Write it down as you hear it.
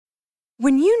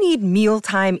When you need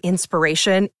mealtime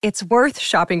inspiration, it's worth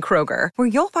shopping Kroger, where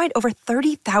you'll find over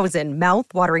 30,000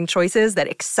 mouth-watering choices that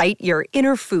excite your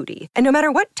inner foodie. And no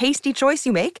matter what tasty choice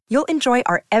you make, you'll enjoy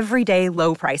our everyday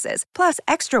low prices, plus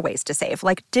extra ways to save,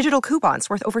 like digital coupons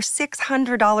worth over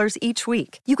 $600 each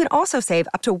week. You can also save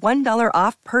up to $1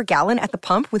 off per gallon at the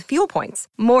pump with fuel points.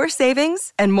 More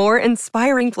savings and more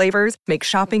inspiring flavors make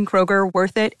shopping Kroger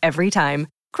worth it every time.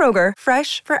 Kroger,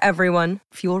 fresh for everyone.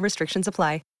 Fuel restrictions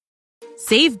apply.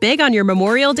 Save big on your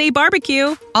Memorial Day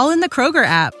barbecue, all in the Kroger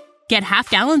app. Get half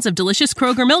gallons of delicious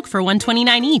Kroger milk for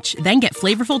 $1.29 each. Then get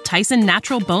flavorful Tyson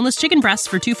natural boneless chicken breasts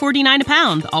for $2.49 a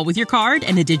pound, all with your card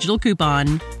and a digital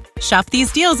coupon. Shop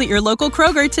these deals at your local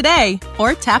Kroger today,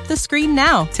 or tap the screen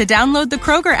now to download the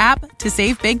Kroger app to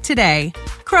save big today.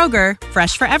 Kroger,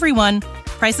 fresh for everyone.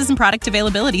 Prices and product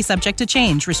availability subject to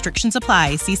change. Restrictions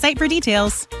apply. See site for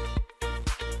details.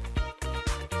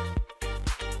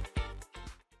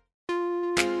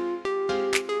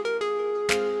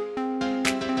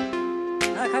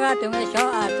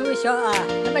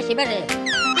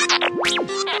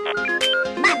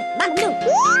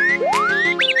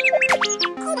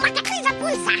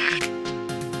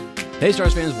 Hey Star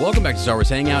Wars fans, welcome back to Star Wars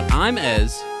Hangout. I'm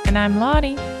Ez. And I'm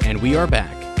Lottie. And we are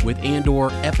back with Andor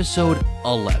episode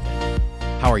 11.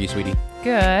 How are you, sweetie?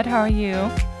 Good, how are you?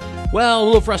 Well, a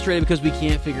little frustrated because we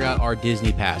can't figure out our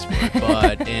Disney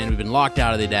passport, and we've been locked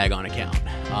out of the daggone account.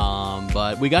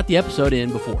 But we got the episode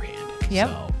in beforehand. Yep.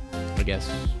 So I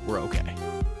guess we're okay.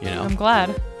 You know? I'm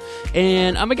glad.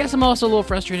 And I guess I'm also a little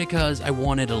frustrated because I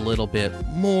wanted a little bit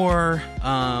more.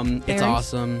 It's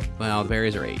awesome. Well, the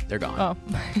berries are 8. They're gone. Oh.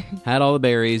 Had all the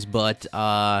berries, but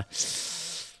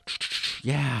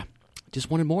yeah, just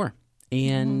wanted more.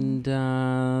 And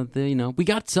we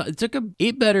got.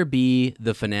 It better be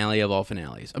the finale of all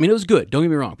finales. I mean, it was good. Don't get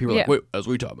me wrong. People are like, wait, that's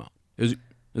what we talking about. It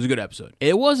was a good episode.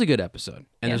 It was a good episode,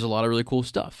 and there's a lot of really cool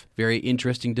stuff. Very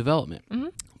interesting development. Mm-hmm.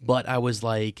 But I was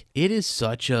like, it is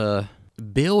such a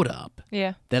build up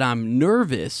that I'm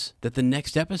nervous that the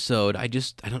next episode, I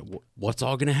don't know what's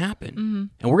all going to happen. Mm-hmm.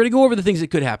 And we're going to go over the things that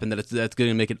could happen that's going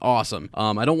to make it awesome.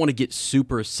 I don't want to get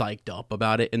super psyched up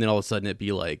about it and then all of a sudden it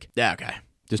be like, okay.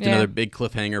 Just another big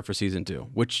cliffhanger for season 2,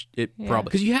 which it probably...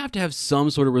 Because you have to have some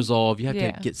sort of resolve. You have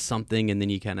to get something, and then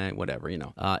you kind of... Whatever,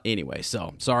 anyway,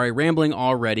 so... Sorry, rambling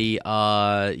already.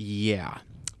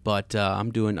 But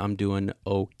I'm doing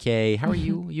okay. How are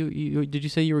you? You did you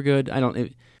say you were good?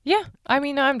 Yeah. I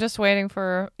mean, I'm just waiting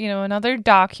for, another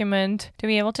document to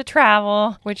be able to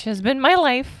travel, which has been my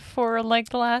life for,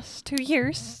 the last 2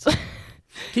 years.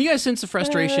 Can you guys sense the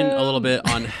frustration a little bit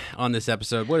on this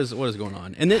episode? What is going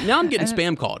on? And then, now I'm getting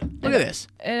spam called. Look at this.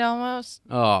 It almost...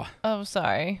 Oh,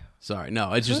 sorry. Sorry.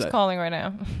 No, it's just... Who's calling right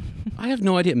now? I have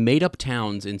no idea. Made up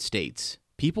towns and states.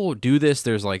 People do this.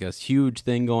 There's like a huge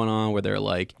thing going on where they're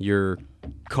like, your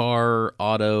car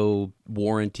auto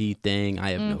warranty thing. I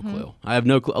have no clue. I have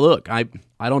no clue. Look, I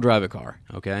don't drive a car,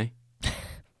 okay?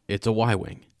 It's a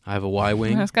Y-Wing. I have a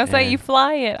Y-Wing. I was going to say, you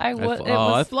fly it. I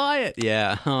fly it.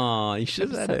 Yeah. Oh, you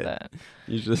should have said that.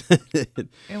 You should have said it.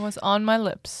 It was on my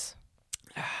lips.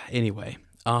 Anyway,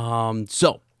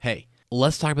 so, hey.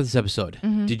 Let's talk about this episode.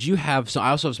 Mm-hmm. Did you have... So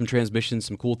I also have some transmissions,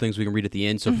 some cool things we can read at the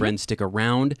end, so friends, stick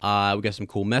around. We got some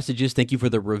cool messages. Thank you for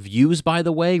the reviews, by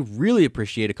the way. Really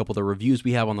appreciate a couple of the reviews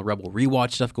we have on the Rebel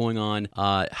Rewatch stuff going on.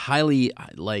 Highly,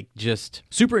 just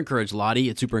super encouraged Lottie.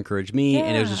 It super encouraged me,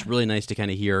 and it was just really nice to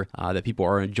kind of hear that people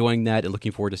are enjoying that and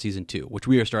looking forward to season 2, which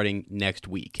we are starting next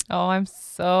week. Oh, I'm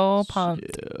so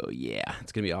pumped. So, yeah,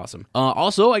 it's going to be awesome.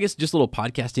 Also, I guess just a little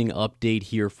podcasting update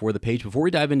here for the page. Before we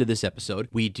dive into this episode,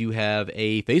 we do have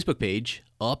a Facebook page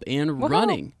up and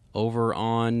running over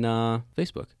on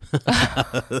Facebook.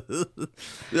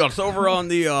 It's over on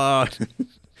the...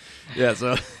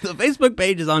 so the Facebook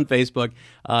page is on Facebook.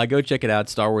 Go check it out,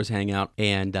 Star Wars Hangout.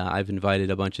 And I've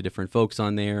invited a bunch of different folks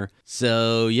on there.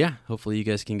 So, yeah, hopefully you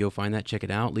guys can go find that, check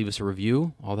it out, leave us a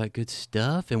review, all that good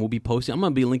stuff. And we'll be posting. I'm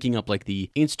going to be linking up like the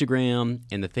Instagram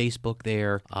and the Facebook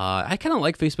there. I kind of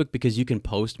like Facebook because you can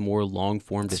post more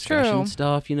long-form discussion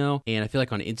stuff, And I feel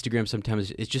like on Instagram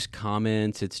sometimes it's just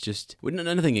comments. It's just,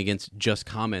 nothing against just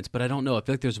comments, but I don't know. I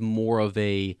feel like there's more of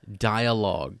a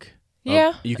dialogue.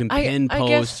 Yeah. You can pin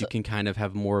post, you can kind of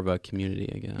have more of a community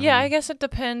again. Yeah, I guess it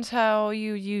depends how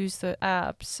you use the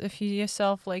apps. If you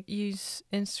yourself use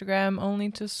Instagram only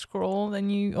to scroll,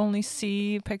 then you only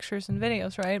see pictures and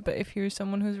videos, right? But if you're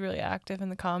someone who's really active in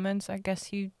the comments, I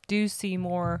guess you do see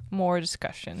more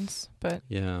discussions. But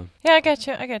yeah, I get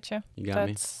you. You got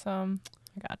me.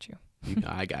 I got you.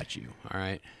 I got you. All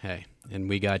right. Hey, and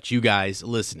we got you guys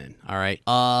listening. All right.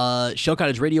 Shell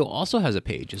Cottage Radio also has a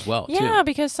page as well. Yeah, too.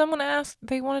 because someone asked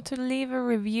they wanted to leave a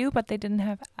review, but they didn't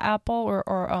have Apple or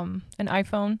an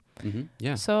iPhone. Mm-hmm.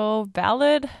 Yeah. So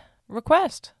valid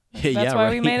request. That's why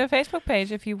we made a Facebook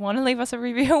page. If you want to leave us a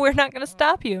review, we're not going to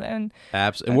stop you. And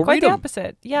absolutely, and we'll quite read the them.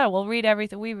 opposite. Yeah, we'll read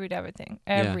everything. We read everything.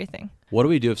 Everything. Yeah. What do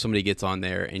we do if somebody gets on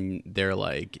there and they're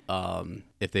like,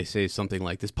 if they say something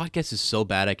like, "This podcast is so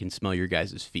bad, I can smell your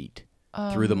guys' feet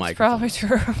through the microphone." It's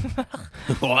probably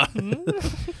true.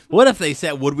 What if they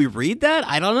said, "Would we read that?"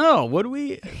 I don't know. Would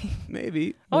we?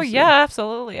 Maybe. We'll see.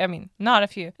 Absolutely. I mean, not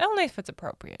if you, only if it's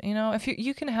appropriate. You know, if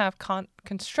you can have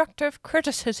constructive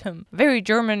criticism. Very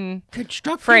German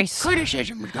constructive phrase.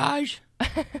 Criticism, guys.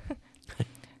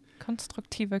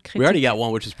 Konstruktive Kritik. We already got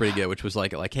one, which was pretty good, which was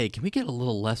like, hey, can we get a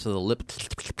little less of the lip?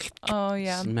 Oh,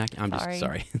 yeah. I'm just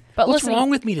sorry. But what's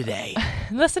wrong with me today?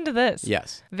 Listen to this.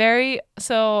 Yes.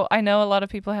 So I know a lot of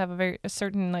people have a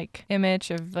certain like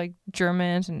image of like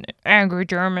Germans and angry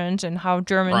Germans and how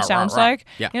German sounds like.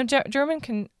 Yeah. You know, German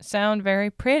can sound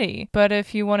very pretty, but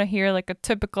if you want to hear like a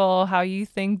typical how you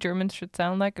think Germans should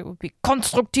sound like, it would be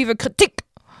konstruktive Kritik.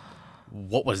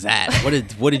 What was that?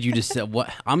 What did you just say? What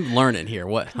I'm learning here?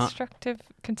 What? Constructive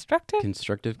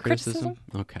criticism?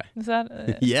 Okay. Is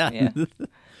that? Yeah.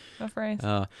 A phrase.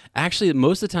 Actually,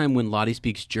 most of the time when Lottie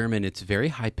speaks German, it's very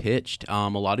high pitched. A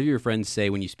lot of your friends say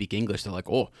when you speak English, they're like,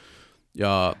 "Oh,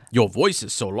 your voice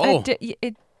is so low."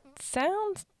 It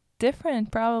sounds different,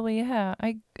 probably. Yeah.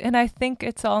 I think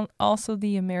it's also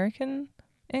the American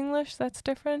English that's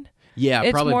different. Yeah,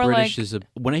 it's probably more British like,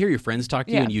 when I hear your friends talk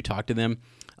to you Yeah. and you talk to them,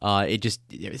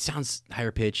 it sounds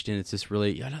higher pitched and it's just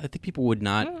really. I think people would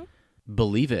not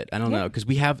believe it. I don't know because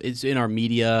it's in our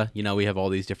media. You know, we have all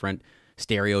these different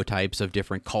stereotypes of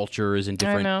different cultures and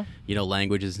different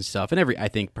languages and stuff. And I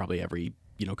think probably every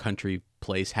country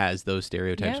place has those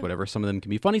stereotypes. Yeah. Whatever. Some of them can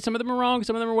be funny. Some of them are wrong.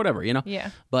 Some of them are whatever. Yeah.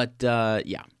 But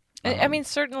yeah. I mean,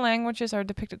 certain languages are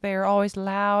depicted. They are always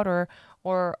loud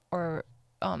or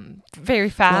very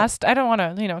fast. I don't want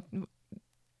to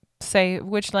say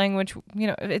which language.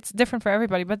 It's different for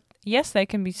everybody. But yes, they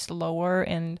can be slower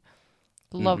and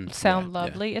sound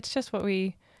lovely. Yeah. It's just what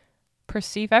we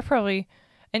perceive.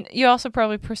 And you also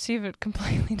probably perceive it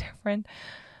completely different.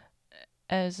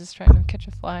 As is trying to catch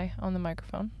a fly on the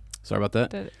microphone. Sorry about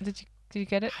that. Did you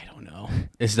get it? I don't know.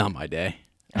 It's not my day.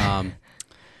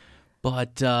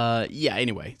 But yeah.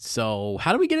 Anyway, so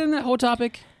how do we get in that whole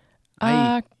topic?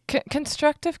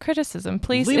 Constructive criticism,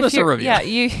 please. Leave us a review. Yeah,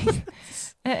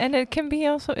 and it can be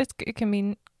also it can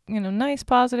be nice,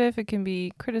 positive. It can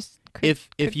be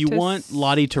If you want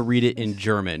Lottie to read it in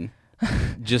German.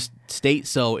 Just state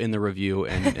so in the review,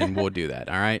 and we'll do that.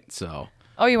 All right. So.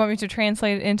 Oh, you want me to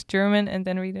translate it into German and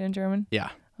then read it in German? Yeah.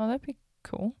 Oh, that'd be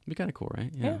cool. Be kind of cool, right?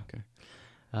 Yeah. Okay.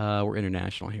 We're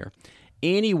international here.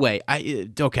 Anyway,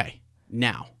 okay.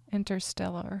 Now.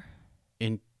 Interstellar.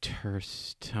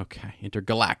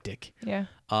 Intergalactic. Yeah.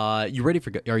 Are you ready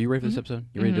for this episode?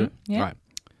 You ready to do it? Yeah. All right.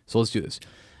 So let's do this.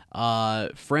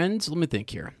 Friends, let me think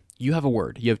here. You have a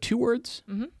word. You have 2 words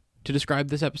to describe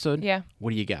this episode? Yeah. What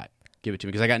do you got? Give it to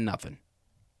me because I got nothing.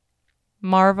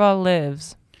 Marva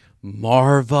lives.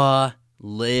 Marva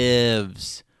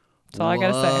lives. That's all I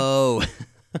gotta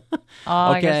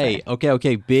say.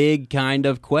 Okay. Big kind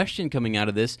of question coming out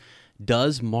of this.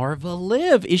 Does Marva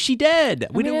live? Is she dead?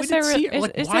 We didn't see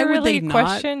her. Is why there would really they a not?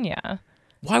 Question? Yeah.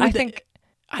 Why would they?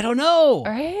 I don't know.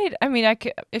 Right? I mean,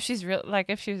 if she's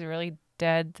really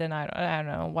dead, then I don't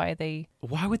know why they.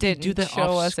 Why would they do that?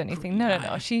 Show us anything?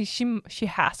 No. She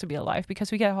has to be alive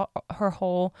because we get her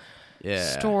whole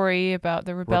story about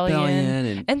the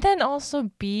rebellion. And then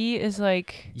also B is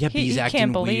like he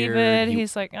can't believe weird. it.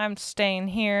 He's like, I'm staying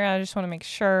here. I just want to make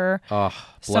sure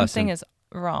something is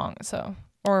wrong. So,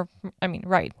 or I mean,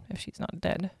 right? If she's not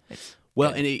dead.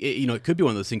 Well, and it could be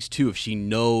one of those things too. If she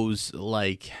knows,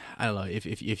 like, I don't know,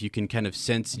 if you can kind of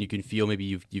sense and you can feel maybe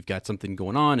you've got something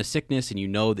going on, a sickness, and you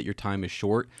know that your time is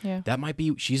short. Yeah. That might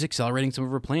be she's accelerating some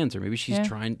of her plans, or maybe she's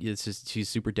trying. She's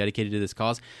super dedicated to this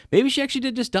cause. Maybe she actually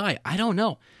did just die. I don't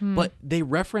know. But they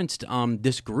referenced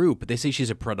this group. They say she's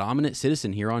a predominant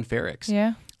citizen here on Ferrix.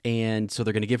 Yeah. And so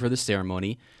they're going to give her this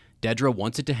ceremony. Dedra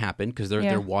wants it to happen because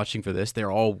they're watching for this. They're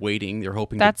all waiting. They're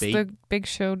hoping that's the big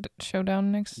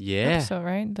showdown next episode,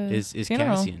 right? Is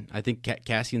Cassian. I think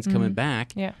Cassian's coming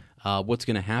back. Yeah. What's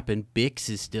going to happen?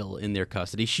 Bix is still in their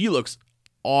custody. She looks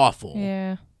awful.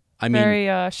 Yeah. I mean,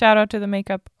 very shout out to the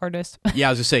makeup artist. Yeah,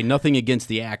 I was going to say nothing against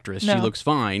the actress. No. She looks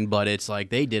fine, but it's like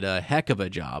they did a heck of a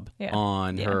job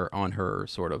on her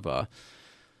sort of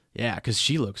because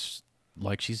she looks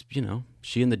like she's,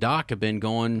 she and the doc have been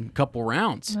going a couple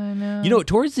rounds. I know.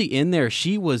 Towards the end there,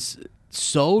 she was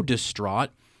so distraught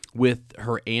with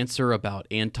her answer about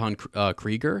Anton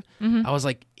Krieger. Mm-hmm. I was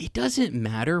like, it doesn't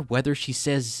matter whether she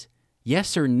says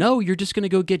yes or no. You're just going to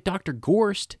go get Dr.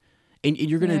 Gorst, and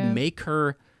you're going to make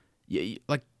her you're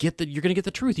going to get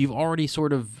the truth. You've already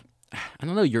sort of, I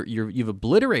don't know, you've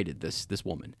obliterated this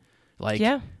woman. Like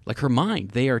her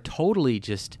mind. They are totally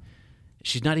just,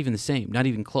 she's not even the same, not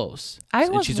even close. I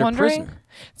and was she's wondering. her prisoner.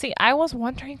 See, I was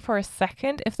wondering for a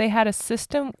second if they had a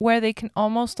system where they can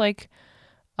almost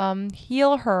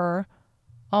heal her,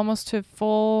 almost to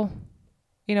full,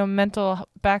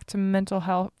 back to mental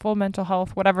health, full mental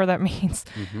health, whatever that means.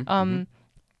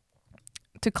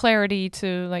 To clarity,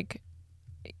 to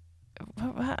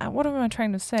what am I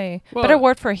trying to say? Well, better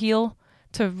word for heal,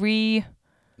 to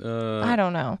I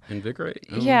don't know. Invigorate?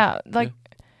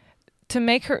 To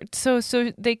make her so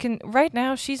they can. Right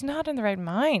now, she's not in the right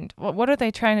mind. What are they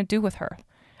trying to do with her?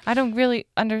 I don't really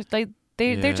understand.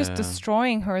 They're just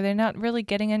destroying her. They're not really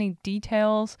getting any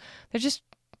details. They're just,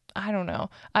 I don't know.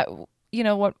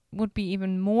 What would be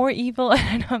even more evil?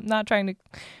 And I'm not trying to,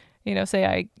 say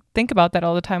I think about that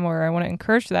all the time or I want to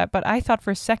encourage that. But I thought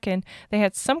for a second they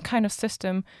had some kind of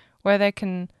system where they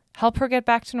can help her get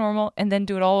back to normal and then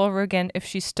do it all over again if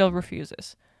she still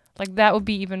refuses. Like, that would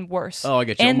be even worse. Oh, I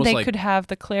get you. And almost they could have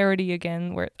the clarity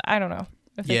again where, I don't know.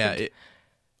 If they could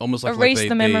almost like erase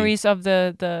the memories of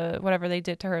the whatever they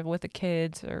did to her with the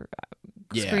kids or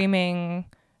screaming.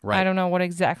 Right. I don't know what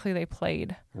exactly they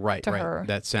played to her.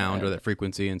 That sound or that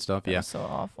frequency and stuff. That was so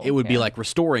awful. It would be like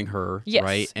restoring her, yes,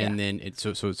 right? And then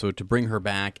so to bring her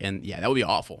back, and that would be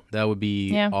awful. That would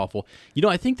be awful.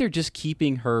 I think they're just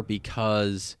keeping her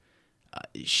because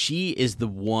she is the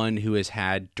one who has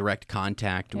had direct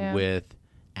contact with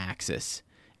Axis.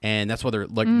 And that's why they're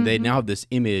they now have this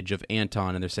image of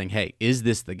Anton, and they're saying, "Hey, is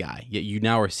this the guy?" Yet you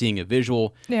now are seeing a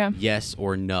visual, yes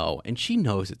or no, and she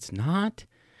knows it's not.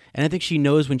 And I think she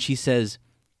knows when she says,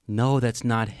 "No, that's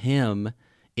not him."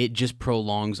 It just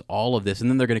prolongs all of this, and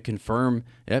then they're going to confirm,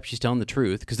 "Yep, she's telling the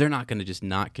truth," because they're not going to just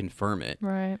not confirm it,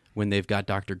 right? When they've got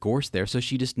Dr. Gorst there, so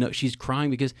she just she's crying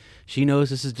because she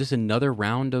knows this is just another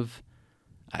round of.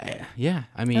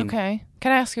 I mean... Okay.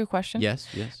 Can I ask you a question? Yes.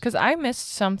 Because I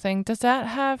missed something. Does that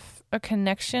have a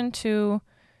connection to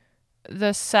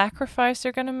the sacrifice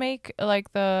they're going to make?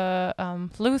 Like the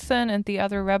Luthen and the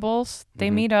other rebels,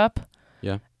 they meet up.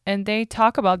 Yeah. And they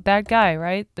talk about that guy,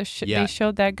 right? They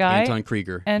showed that guy. Anton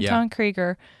Krieger.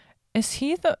 Krieger. Is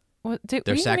he the...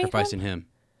 They're sacrificing him.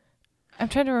 I'm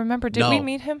trying to remember. Did we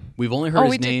meet him? We've only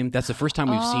heard his name. That's the first time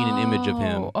we've seen an image of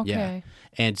him. Okay. Yeah.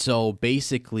 And so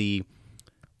basically...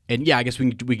 And I guess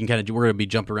we can kind of we're going to be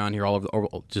jumping around here all over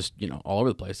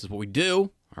the place. This is what we do.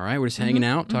 All right, we're just hanging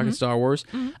out, talking Star Wars.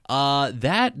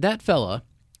 That fella,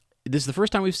 this is the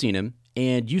first time we've seen him,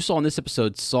 and you saw in this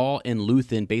episode Saul and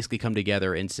Luthen basically come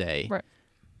together and say, right.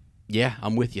 "Yeah,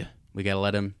 I'm with you. We got to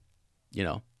let him, we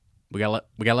got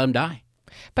to let him die."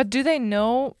 But do they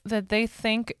know that they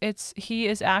think he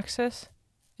is Axis?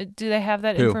 Do they have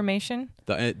that information?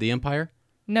 The Empire?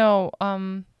 No,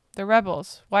 the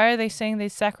rebels. Why are they saying they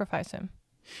sacrifice him?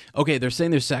 Okay, they're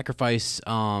saying they sacrifice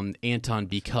Anton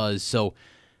because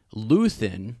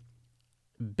Luthen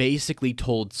basically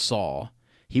told Saul.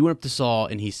 He went up to Saul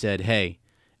and he said, "Hey,"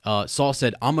 Saul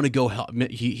said, "I'm going to go help."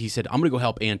 He said, "I'm going to go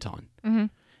help Anton."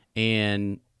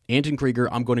 And Anton Krieger,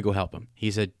 I'm going to go help him.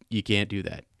 He said, "You can't do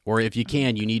that. Or if you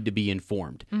can, you need to be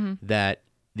informed that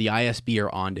the ISB are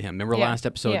on to him." Remember last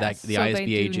episode that the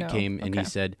ISB agent came and he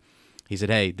said,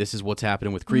 "Hey, this is what's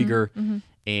happening with Krieger."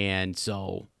 And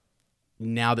so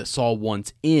now that Saul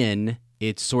wants in,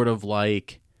 it's sort of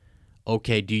like,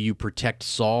 okay, do you protect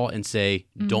Saul and say,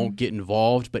 don't get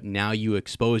involved, but now you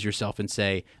expose yourself and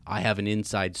say, I have an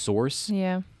inside source?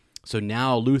 Yeah. So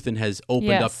now Luthen has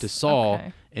opened up to Saul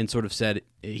and sort of said,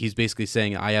 he's basically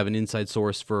saying, I have an inside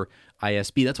source for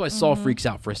ISB. That's why Saul freaks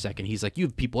out for a second. He's like, you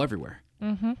have people everywhere.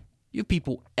 You have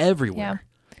people everywhere.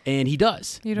 And he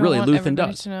does. You don't want Luthen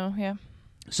does. To know.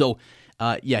 So,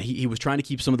 he was trying to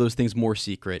keep some of those things more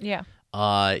secret. Yeah.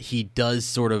 He does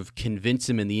sort of convince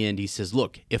him in the end. He says,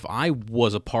 look, if I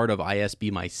was a part of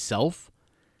ISB myself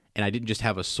and I didn't just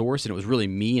have a source and it was really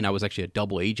me and I was actually a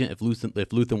double agent, if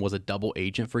Luthen was a double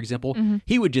agent, for example,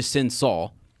 he would just send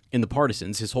Saul and the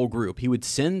partisans, his whole group, he would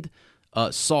send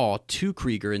Saul to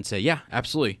Krieger and say, yeah,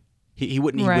 absolutely. He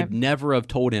wouldn't. He would never have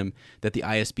told him that the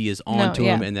ISB is on to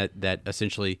him and that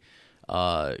essentially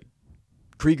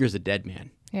Krieger's a dead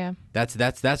man. Yeah.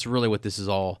 That's really what this is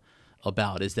all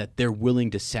about, is that they're willing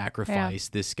to sacrifice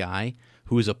this guy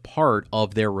who is a part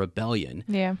of their rebellion.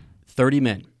 Yeah. 30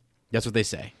 men. That's what they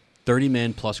say. 30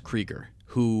 men plus Krieger,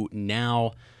 who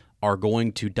now are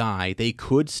going to die. They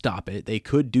could stop it. They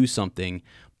could do something,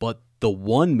 but the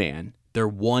one man, their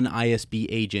one ISB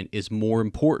agent, is more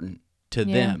important to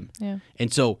them. Yeah.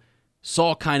 And so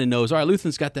Saul kind of knows, all right,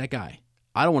 Luthen's got that guy.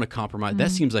 I don't want to compromise. That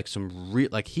seems like some real,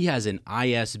 like he has an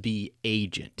ISB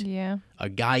agent. Yeah. A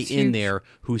guy in there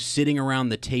who's sitting around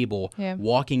the table,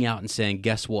 walking out and saying,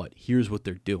 guess what? Here's what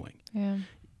they're doing. Yeah.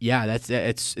 Yeah,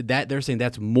 they're saying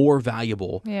that's more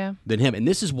valuable than him. And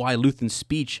this is why Luthen's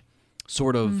speech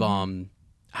sort of,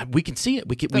 we can see it.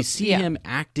 We see him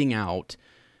acting out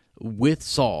with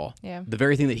Saul, the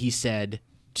very thing that he said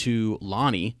to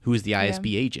Lonnie, who is the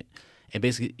ISB agent. And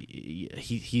basically,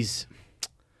 he's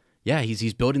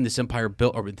building this empire.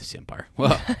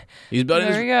 Well, he's building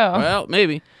there we go. Well,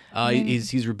 maybe.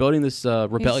 He's rebuilding this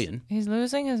rebellion. He's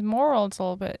losing his morals a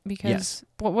little bit because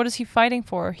what is he fighting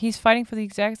for? He's fighting for the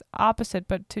exact opposite.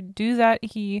 But to do that,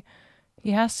 he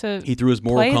has to. He threw his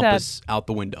moral compass out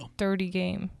the window. Dirty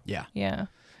game. Yeah. Yeah.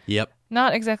 Yep.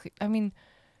 Not exactly. I mean,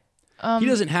 he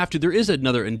doesn't have to. There is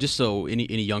another, and just so any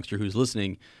youngster who's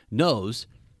listening knows,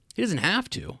 he doesn't have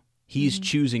to. He's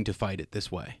choosing to fight it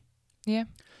this way. Yeah.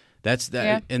 That's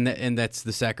that, and that's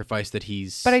the sacrifice that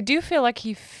he's. But I do feel like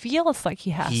he feels like he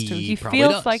has to. He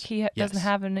feels like he doesn't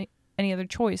have any other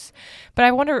choice. But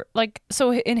I wonder, like,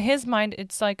 so in his mind,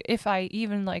 it's like if I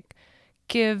even like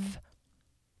give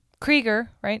Krieger,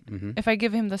 right? Mm-hmm. If I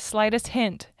give him the slightest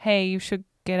hint, hey, you should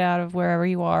get out of wherever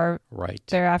you are, right?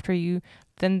 They're after you.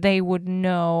 Then they would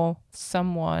know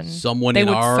someone. They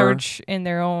would search in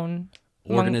their own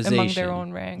organization among their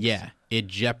own ranks. Yeah, it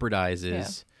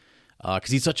jeopardizes.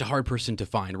 Because he's such a hard person to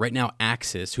find. Right now,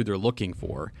 Axis, who they're looking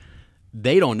for,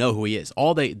 they don't know who he is.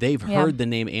 They've heard the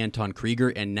name Anton Krieger,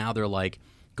 and now they're like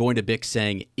going to Bix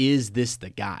saying, is this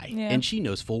the guy? Yeah. And she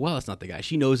knows full well it's not the guy.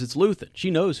 She knows it's Luthen. She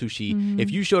knows who she...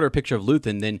 If you showed her a picture of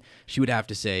Luthen, then she would have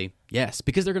to say yes,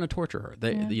 because they're going to torture her,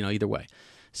 either way.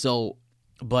 So,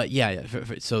 but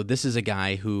so this is a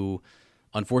guy who...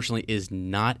 unfortunately is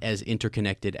not as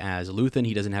interconnected as Luthen.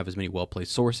 He doesn't have as many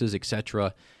well-placed sources,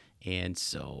 etc., and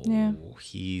so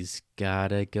he's got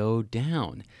to go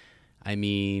down. I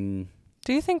mean...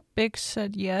 Do you think Bix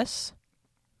said yes?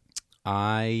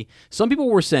 Some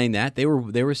people were saying that. They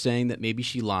were saying that maybe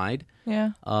she lied.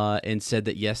 Yeah. And said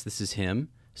that, yes, this is him,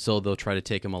 so they'll try to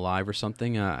take him alive or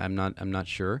something. I'm not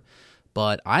sure.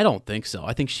 But I don't think so.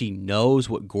 I think she knows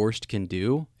what Gorst can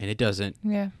do, and it doesn't...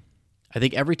 Yeah. I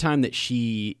think every time that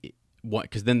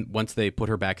because then once they put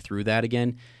her back through that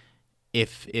again,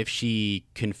 if she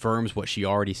confirms what she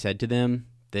already said to them,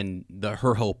 then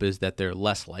her hope is that they're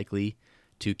less likely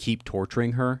to keep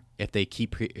torturing her. If they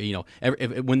keep,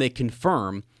 when they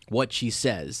confirm what she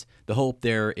says, the hope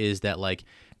there is that like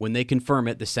when they confirm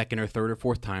it the second or third or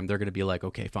fourth time, they're going to be like,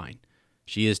 okay, fine,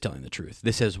 she is telling the truth.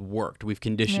 This has worked. We've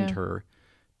conditioned her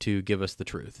to give us the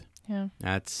truth. Yeah,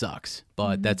 that sucks,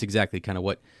 but that's exactly kind of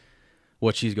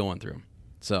what she's going through.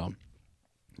 So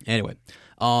anyway,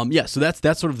 so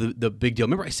that's sort of the big deal.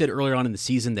 Remember I said earlier on in the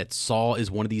season that Saul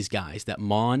is one of these guys that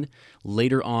Mon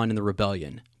later on in the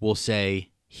rebellion will say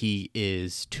he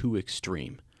is too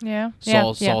extreme. Yeah.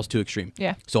 Saul's too extreme.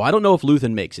 Yeah. So I don't know if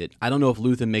Luthen makes it. I don't know if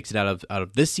Luthen makes it out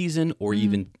of this season or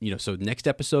even, so next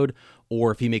episode,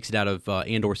 or if he makes it out of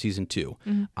Andor season 2.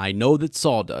 Mm-hmm. I know that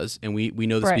Saul does, and we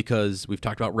know this because we've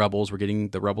talked about Rebels. We're getting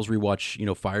the Rebels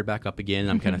rewatch, fired back up again. And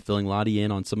I'm kind of filling Lottie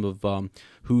in on some of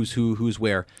who's who, who's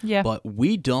where. Yeah. But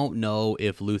we don't know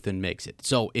if Luthen makes it.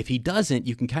 So if he doesn't,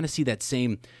 you can kind of see that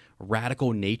same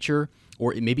radical nature,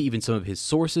 or maybe even some of his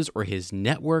sources or his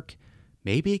network.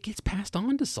 Maybe it gets passed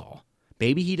on to Saul.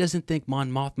 Maybe he doesn't think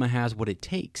Mon Mothma has what it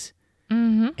takes.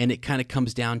 Mm-hmm. And it kind of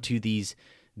comes down to these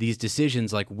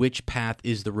decisions, like which path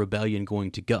is the rebellion going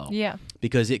to go? Yeah.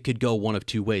 Because it could go one of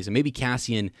two ways. And maybe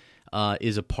Cassian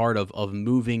is a part of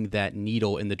moving that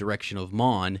needle in the direction of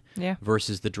Mon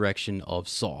versus the direction of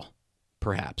Saul,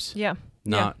 perhaps. Yeah.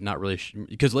 Not really.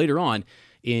 Because later on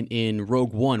in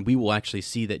Rogue One, we will actually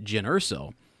see that Jyn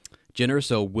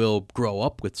Erso will grow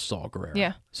up with Saul Gerrera.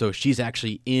 Yeah. So she's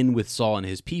actually in with Saul and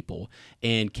his people,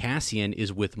 and Cassian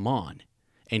is with Mon.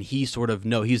 And he sort of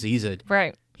he's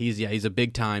a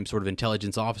big time sort of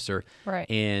intelligence officer. Right.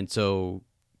 And so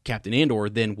Captain Andor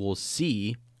then will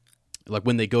see, like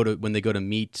when they go to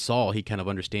meet Saul, he kind of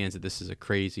understands that this is a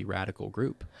crazy radical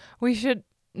group. We should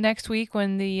next week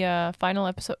when the final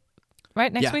episode,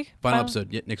 right? Next week? Final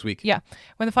episode, next week. Yeah.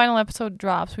 When the final episode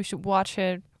drops, we should watch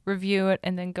it, review it,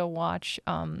 and then go watch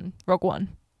Rogue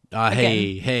One.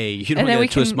 Hey, you don't want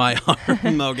to twist my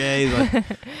arm, okay?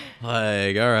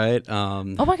 Like, all right.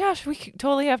 Oh my gosh, we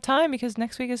totally have time because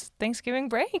next week is Thanksgiving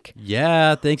break.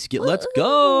 Yeah, Thanksgiving. Let's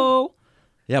go.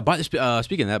 Yeah,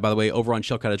 speaking of that, by the way, over on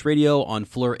Shell Cottage Radio, on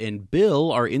Fleur and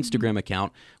Bill, our Instagram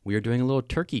account, we are doing a little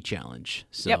turkey challenge.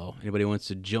 So anybody wants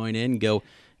to join in, go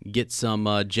get some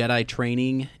Jedi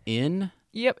training in.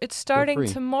 Yep, it's starting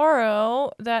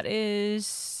tomorrow. That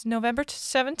is November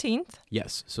 17th.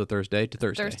 Yes, so Thursday to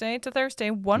Thursday. Thursday to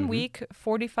Thursday, 1 week,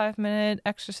 45-minute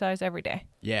exercise every day.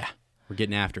 Yeah, we're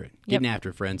getting after it. Getting after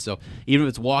it, friends. So even if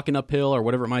it's walking uphill or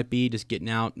whatever it might be, just getting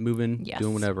out, moving,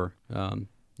 doing whatever. Join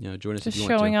us if you want to. Just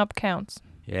showing up counts.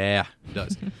 Yeah, it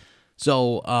does.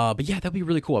 So, but yeah, that'd be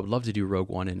really cool. I would love to do Rogue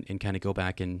One and kind of go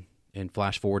back and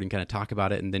flash forward and kind of talk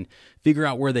about it and then figure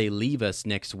out where they leave us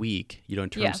next week, in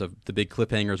terms of the big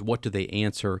cliffhangers, what do they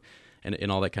answer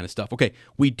and all that kind of stuff. Okay,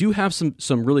 we do have some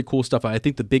really cool stuff. I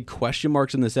think the big question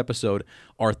marks in this episode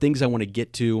are things I want to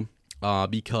get to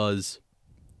because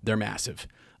they're massive.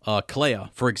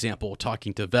 Clea, for example,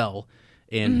 talking to Vel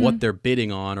and what they're bidding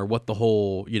on or what the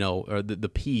whole, or the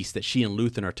piece that she and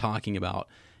Luthen are talking about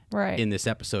in this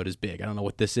episode is big. I don't know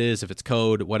what this is, if it's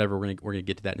code, whatever. We're gonna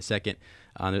get to that in a second.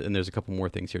 And there's a couple more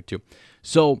things here too.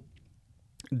 So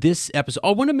this episode,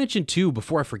 I want to mention too,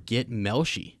 before I forget,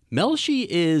 Melshi. Melshi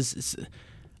is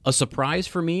a surprise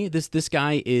for me. This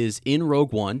guy is in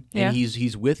Rogue One, and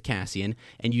he's with Cassian,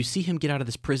 and you see him get out of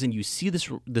this prison. You see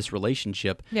this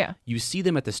relationship. Yeah. You see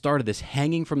them at the start of this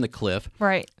hanging from the cliff.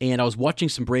 Right. And I was watching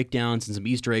some breakdowns and some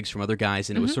Easter eggs from other guys,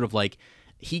 and it was sort of like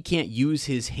he can't use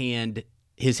his hands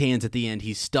at the end.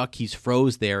 He's stuck. He's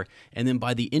froze there. And then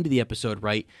by the end of the episode,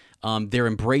 right, they're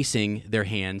embracing their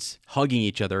hands, hugging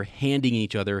each other, handing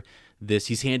each other this.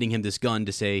 He's handing him this gun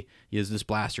to say, he has this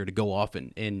blaster to go off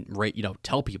and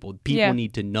tell people. People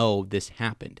need to know this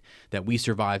happened, that we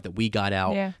survived, that we got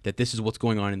out, that this is what's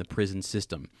going on in the prison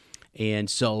system. And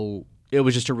so it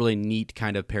was just a really neat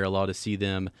kind of parallel to see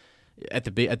them at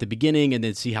the beginning and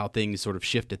then see how things sort of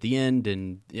shift at the end,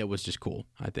 and it was just cool,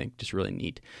 I think, just really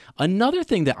neat. Another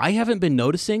thing that I haven't been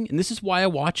noticing, and this is why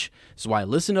I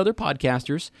listen to other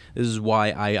podcasters, this is why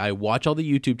I watch all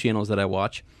the YouTube channels that I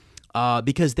watch,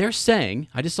 because they're saying,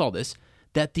 I just saw this,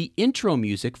 that the intro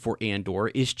music for Andor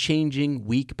is changing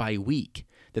week by week,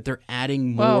 that they're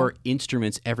adding more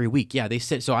instruments every week. Yeah, they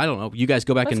said, so I don't know, you guys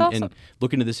go back and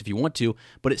look into this if you want to,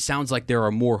 but it sounds like there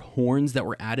are more horns that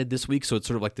were added this week, so it's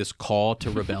sort of like this call to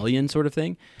rebellion sort of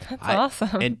thing. That's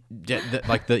awesome. And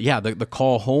the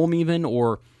call home even,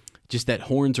 or just that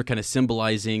horns are kind of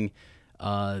symbolizing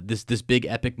this big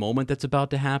epic moment that's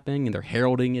about to happen, and they're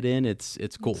heralding it in. It's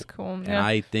cool. It's cool. And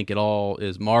I think it all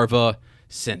is Marva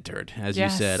centered, as you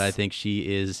said. I think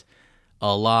she is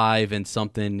alive and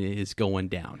something is going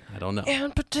down. I don't know.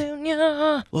 And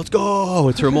Petunia. Let's go.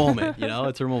 It's her moment.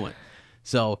 It's her moment.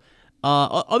 So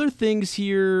other things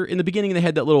here in the beginning, they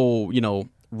had that little,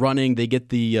 running. They get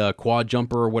the quad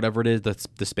jumper or whatever it is,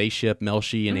 the spaceship,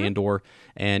 Melshi and Andor,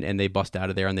 and they bust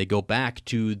out of there and they go back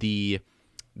to the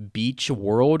beach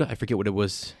world. I forget what it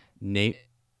was. Naoma?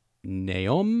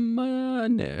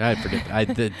 I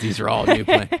forget. These are all new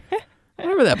planets.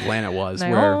 Whatever that planet was. I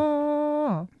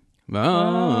don't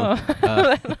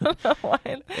know why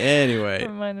Anyway. it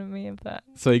reminded me of that.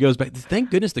 So he goes back.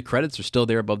 Thank goodness the credits are still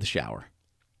there above the shower.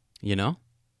 I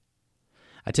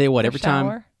tell you what, every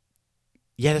time.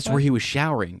 Yeah, that's where he was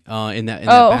showering in that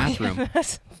bathroom.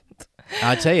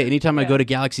 I tell you, anytime I go to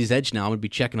Galaxy's Edge now, I'm gonna be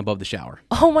checking above the shower.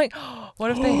 Oh my!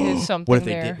 What if they did something What if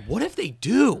they there? did? What if they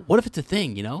do? What if it's a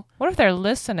thing? What if they're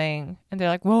listening and they're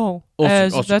like, "Whoa,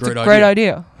 that's a great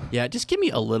idea." Yeah, just give me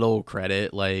a little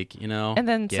credit, and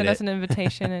then send us an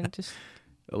invitation and just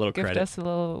a little gift credit. us a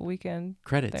little weekend.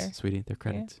 Credits, there. sweetie, they're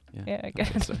credits. Yeah, I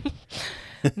guess.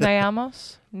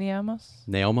 Niamos.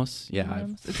 Naomos. Yeah,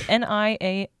 Niamos. It's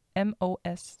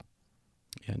Niamos.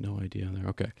 Yeah, no idea there.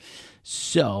 Okay.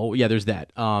 So, yeah, there's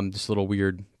that. Just a little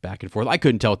weird back and forth. I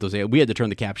couldn't tell what those we had to turn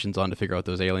the captions on to figure out what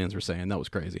those aliens were saying. That was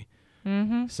crazy.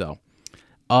 Mm-hmm. So,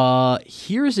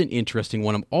 here's an interesting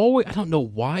one. I don't know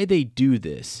why they do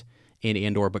this in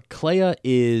Andor, but Clea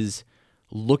is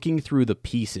looking through the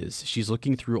pieces. She's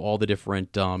looking through all the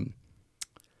different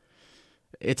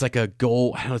it's like a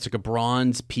gold, it's like a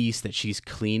bronze piece that she's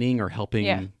cleaning or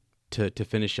helping to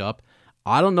finish up.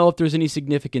 I don't know if there's any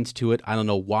significance to it. I don't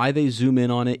know why they zoom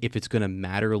in on it, if it's going to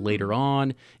matter later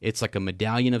on. It's like a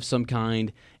medallion of some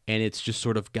kind, and it's just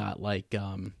sort of got like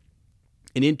an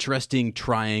interesting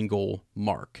triangle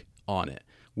mark on it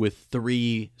with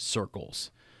 3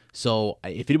 circles. So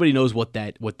if anybody knows what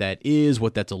that is,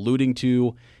 what that's alluding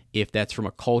to, if that's from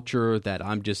a culture that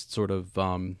I'm just sort of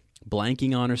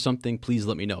blanking on or something, please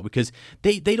let me know, because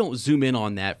they don't zoom in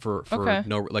on that for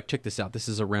no, like, check this out. This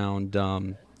is around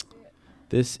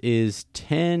this is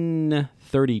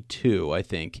 10:32, I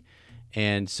think,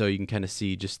 and so you can kind of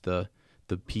see just the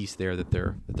the piece there that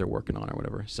they're working on or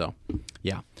whatever. So,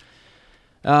 yeah,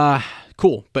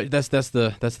 cool. But that's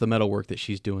the metal work that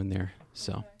she's doing there.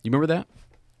 So you remember that?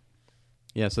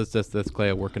 Yeah. So that's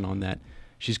Clea working on that.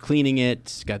 She's cleaning it.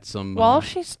 It's got some. While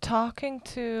she's talking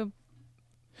to.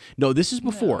 No, this is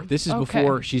before. No. This is Okay.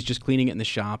 before she's just cleaning it in the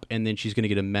shop, and then she's going to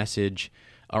get a message.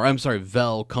 Or I'm sorry,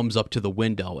 Vel comes up to the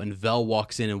window, and Vel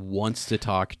walks in and wants to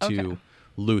talk to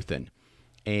Luthen.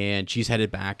 And she's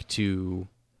headed back to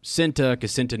Cinta,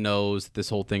 because Cinta knows this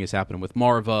whole thing is happening with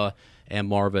Marva, and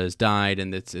Marva has died,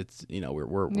 and it's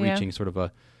we're reaching sort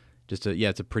of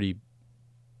it's a pretty.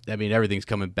 I mean, everything's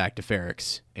coming back to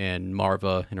Ferrix and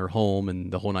Marva and her home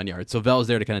and the whole 9 yards. So Vel's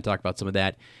there to kind of talk about some of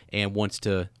that and wants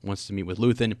to meet with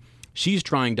Luthen. She's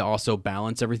trying to also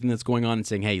balance everything that's going on and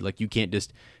saying, hey, like, you can't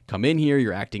just come in here.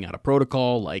 You're acting out of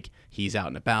protocol. Like, he's out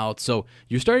and about. So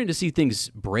you're starting to see things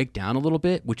break down a little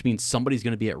bit, which means somebody's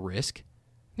going to be at risk,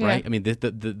 right? I mean,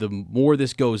 the more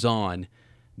this goes on,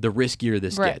 the riskier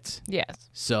this gets. Yes.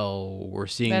 So we're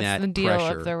seeing That's that the deal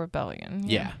pressure. of the rebellion.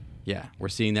 Yeah. We're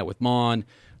seeing that with Mon,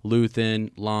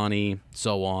 Luthen, Lonnie,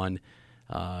 so on.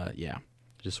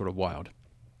 Just sort of wild.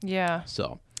 Yeah.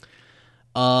 So,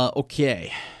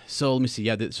 okay. So let me see.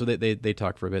 Yeah, so they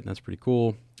talk for a bit, and that's pretty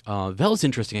cool. Vel's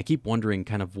interesting. I keep wondering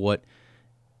kind of what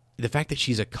the fact that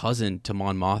she's a cousin to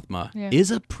Mon Mothma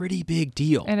is a pretty big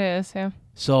deal. It is, yeah.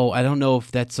 So I don't know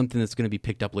if that's something that's going to be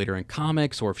picked up later in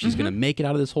comics, or if she's going to make it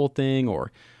out of this whole thing,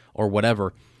 or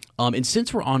whatever. And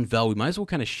since we're on Vel, we might as well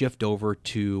kind of shift over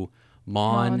to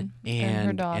Mon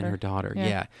and her daughter.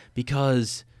 Yeah.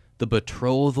 Because the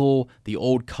betrothal, the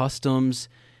old customs.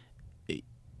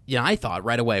 Yeah, I thought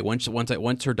right away once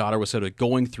her daughter was sort of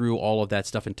going through all of that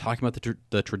stuff and talking about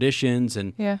the traditions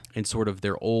and sort of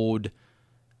their old,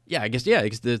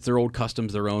 it's their old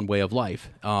customs, their own way of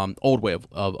life, old way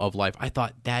of life. I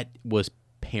thought that was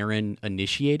Perrin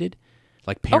initiated.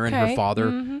 Like Perrin, her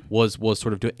father, was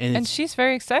sort of doing, and she's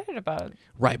very excited about it.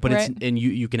 Right, but it's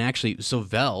you can actually. So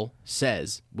Vel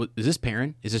says, "Is this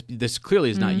Perrin? Is this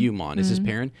clearly is not you, Mon? Is this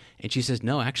Perrin?" And she says,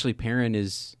 "No, actually, Perrin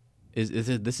is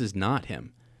this is not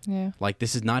him. Yeah, like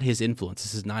this is not his influence.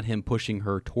 This is not him pushing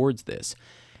her towards this."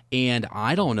 And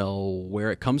I don't know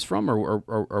where it comes from or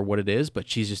what it is, but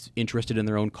she's just interested in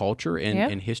their own culture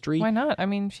and history. Why not? I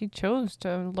mean, she chose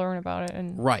to learn about it.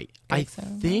 And right. I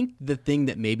think the thing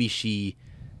that maybe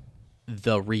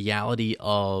the reality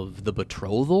of the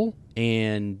betrothal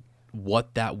and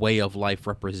what that way of life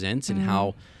represents and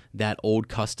how that old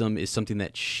custom is something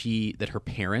that her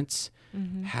parents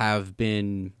have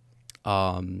been,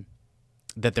 that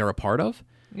they're a part of.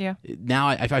 Yeah. Now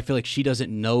I feel like she doesn't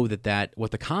know that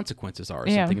what the consequences are or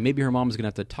something. And maybe her mom is going to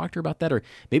have to talk to her about that, or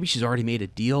maybe she's already made a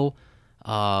deal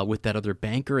with that other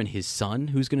banker and his son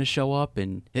who's going to show up.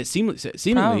 And it seemingly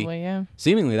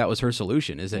that was her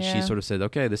solution, is that she sort of said,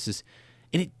 okay, this is,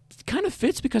 and it kind of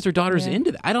fits because her daughter's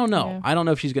into that. I don't know. I don't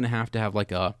know if she's going to have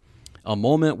like a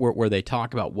moment where they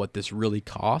talk about what this really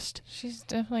cost. She's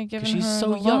definitely giving her she's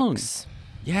so the young. looks.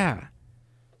 Yeah.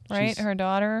 Right, her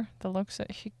daughter, the looks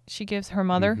that she gives her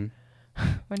mother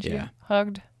when she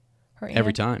hugged her aunt.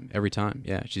 Every time.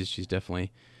 Yeah, she's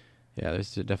definitely,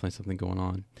 there's definitely something going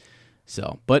on.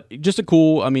 So, but just a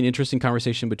cool, interesting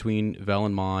conversation between Vel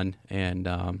and Mon, and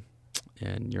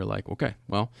you're like, okay,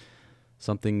 well,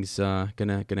 something's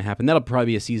gonna happen. That'll probably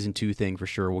be a season 2 thing for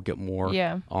sure. We'll get more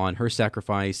on her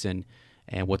sacrifice and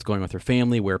what's going on with her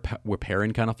family, where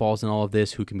Perrin kind of falls in all of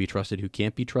this, who can be trusted, who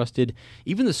can't be trusted.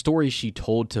 Even the stories she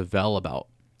told to Vel about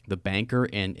the banker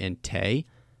and Tay,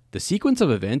 the sequence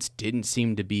of events didn't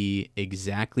seem to be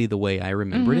exactly the way I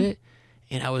remembered it.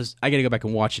 And I got to go back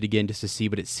and watch it again just to see,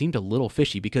 but it seemed a little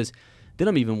fishy, because then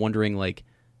I'm even wondering, like,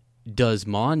 does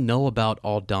Mon know about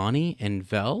Aldhani and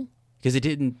Vel? Because it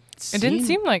didn't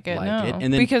seem like it, no.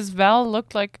 And then, because Vel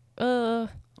looked like, I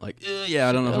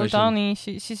don't know if Aldhani,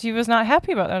 she was not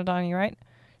happy about Aldhani, right?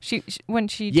 She when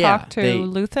she talked to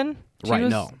Luthen. Right,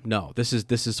 no. This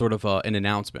is sort of an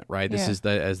announcement, right? This is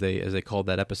as they called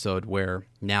that episode, where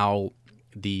now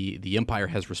the Empire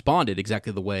has responded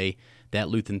exactly the way that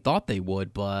Luthen thought they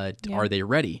would, but are they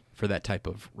ready for that type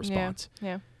of response?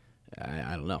 Yeah.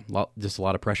 I don't know. Just a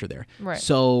lot of pressure there. Right.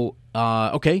 So,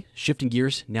 okay, shifting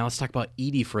gears. Now let's talk about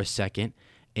Edie for a second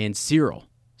and Cyril.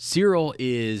 Cyril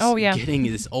is getting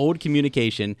this old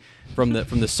communication from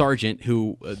the sergeant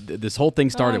who this whole thing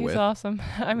started with. He's awesome.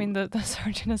 The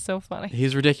sergeant is so funny.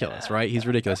 He's ridiculous, right? He's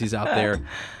ridiculous. He's out there,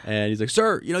 and he's like,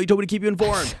 "Sir, you told me to keep you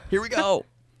informed. Here we go.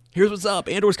 Here's what's up.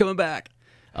 Andor's coming back."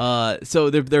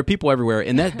 So there are people everywhere,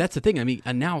 and that's the thing.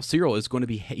 And now Cyril is going to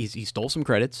be. He stole some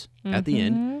credits at the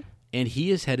end, and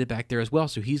he is headed back there as well.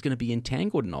 So he's going to be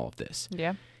entangled in all of this.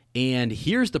 Yeah. And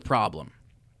here's the problem.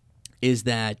 is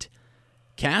that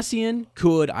Cassian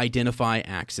could identify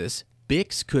Axis.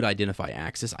 Bix could identify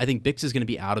Axis. I think Bix is going to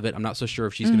be out of it. I'm not so sure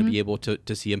if she's going to be able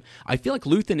to see him. I feel like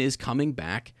Luthen is coming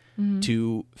back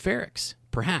to Ferrix,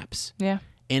 perhaps. Yeah.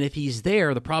 And if he's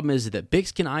there, the problem is that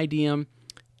Bix can ID him,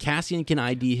 Cassian can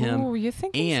ID him. Oh, you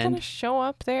think he's going to show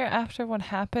up there after what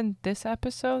happened this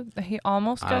episode? He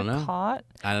almost got caught?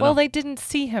 I don't know. Well, they didn't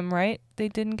see him, right? They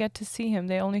didn't get to see him.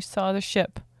 They only saw the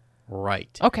ship.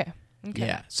 Right. Okay.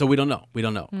 Yeah. So we don't know.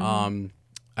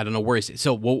 I don't know where he's.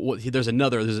 So there's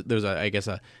I guess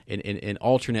an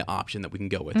alternate option that we can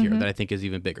go with here that I think is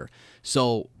even bigger.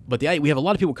 So, but we have a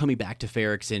lot of people coming back to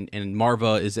Ferrix, and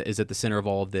Marva is at the center of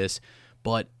all of this.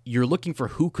 But you're looking for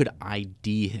who could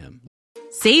ID him.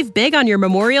 Save big on your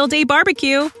Memorial Day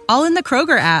barbecue, all in the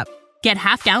Kroger app. Get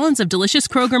half gallons of delicious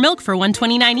Kroger milk for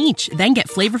 $1.29 each. Then get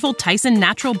flavorful Tyson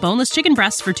natural boneless chicken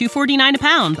breasts for $2.49 a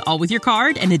pound, all with your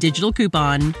card and a digital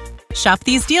coupon. Shop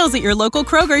these deals at your local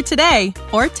Kroger today,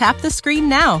 or tap the screen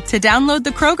now to download the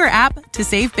Kroger app to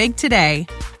save big today.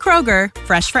 Kroger,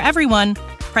 fresh for everyone.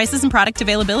 Prices and product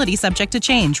availability subject to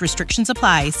change. Restrictions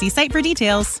apply. See site for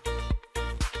details.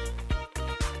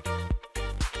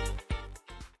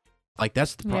 Like,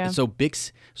 that's the problem. Yeah. So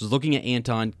Bix is looking at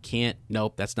Anton,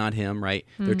 nope, that's not him, right?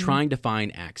 They're trying to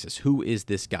find Axis. Who is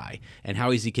this guy? And how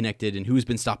is he connected? And who's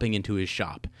been stopping into his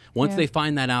shop? Once they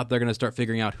find that out, they're going to start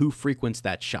figuring out who frequents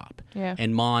that shop. Yeah.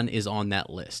 And Mon is on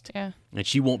that list. Yeah. And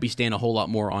she won't be staying a whole lot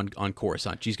more on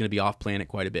Coruscant. She's going to be off planet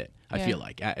quite a bit, I feel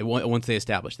like, once they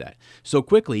establish that. So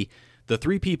quickly, the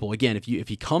three people, again, if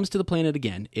he comes to the planet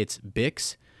again, it's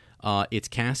Bix, it's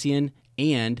Cassian,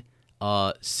 and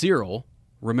Cyril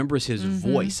remembers his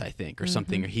voice, I think, or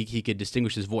something. Or he could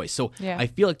distinguish his voice. So I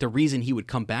feel like the reason he would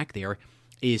come back there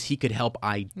is he could help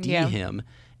ID him,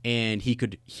 and he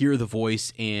could hear the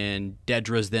voice, and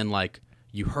Dedra's then like,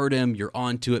 you heard him, you're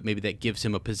onto it. Maybe that gives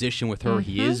him a position with her.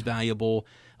 He is valuable,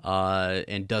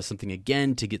 and does something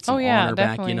again to get some honor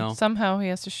definitely. back, Somehow he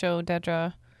has to show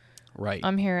Dedra, right,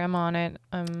 I'm here, I'm on it.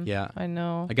 I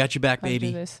know. I got you back, baby.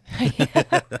 Do this.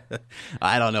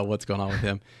 I don't know what's going on with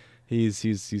him.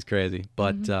 He's crazy.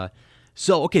 But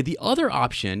so okay, the other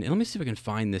option, and let me see if I can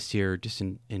find this here just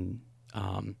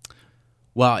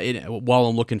while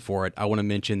I'm looking for it, I want to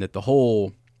mention that the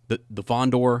whole the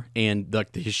Vondor and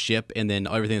his ship, and then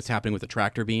everything that's happening with the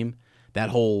tractor beam, that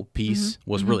whole piece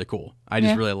was really cool. I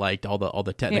just really liked all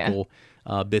the technical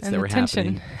bits and that were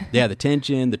happening. Yeah, the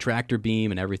tension, the tractor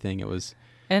beam, and everything. It was.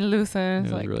 And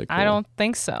Luthen's like, really cool. I don't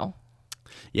think so.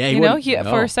 Yeah,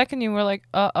 for a second you were like,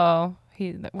 uh-oh.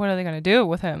 What are they going to do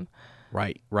with him?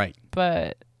 Right.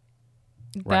 But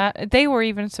they were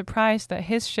even surprised that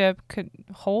his ship could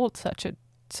hold such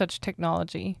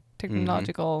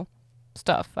technological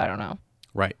stuff. I don't know.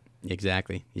 Right.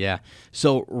 Exactly. Yeah.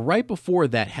 So right before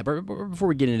that, before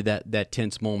we get into that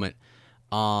tense moment,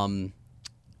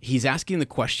 he's asking the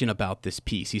question about this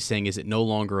piece. He's saying, is it no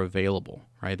longer available?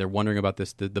 Right. They're wondering about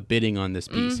this, the bidding on this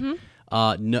piece.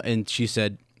 No, and she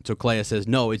said, so Clea says,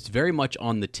 no, it's very much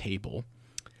on the table,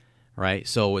 right?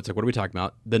 So it's like, what are we talking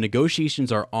about? The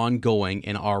negotiations are ongoing,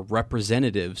 and our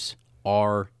representatives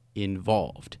are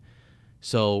involved.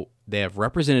 So they have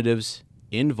representatives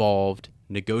involved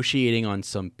negotiating on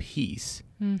some piece,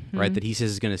 right, that he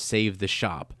says is going to save the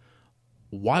shop.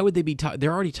 Why would they be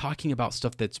they're already talking about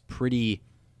stuff that's pretty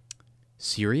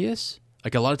serious?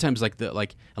 Like, a lot of times,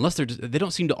 unless they don't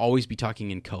seem to always be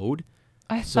talking in code.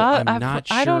 I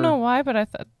don't know why, but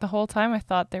the whole time I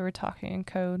thought they were talking in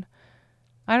code.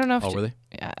 I don't know if. Oh, really?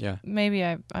 Yeah. Maybe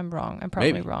I'm wrong. I'm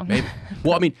probably wrong. Maybe.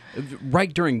 Well, I mean,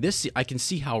 right during this, I can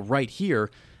see how right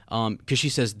here, because she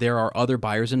says there are other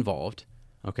buyers involved.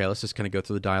 Okay, let's just kind of go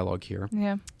through the dialogue here.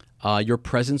 Yeah. Your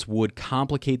presence would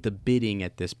complicate the bidding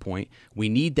at this point. We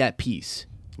need that piece.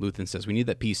 Luthen says we need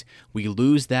that piece. We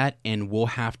lose that, and we'll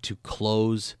have to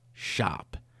close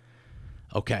shop.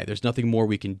 Okay, there's nothing more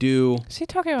we can do. Is he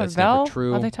talking about That's Bell? Never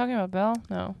true. Are they talking about Bell?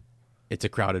 No. It's a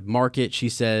crowded market, she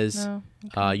says. No.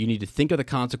 Okay. You need to think of the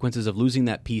consequences of losing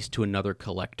that piece to another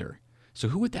collector. So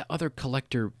who would that other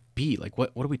collector be? Like,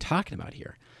 what are we talking about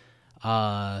here?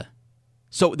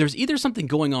 So there's either something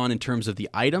going on in terms of the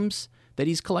items that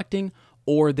he's collecting,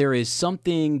 or there is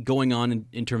something going on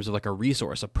in terms of like a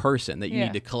resource, a person that you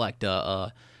need to collect,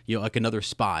 like another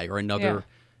spy or another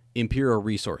Imperial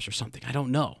resource or something. I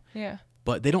don't know. Yeah.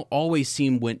 But they don't always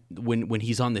seem, when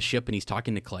he's on the ship and he's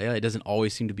talking to Clea, it doesn't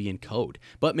always seem to be in code.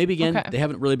 But maybe, again, they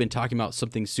haven't really been talking about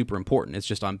something super important. It's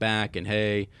just, I'm back and,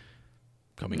 hey,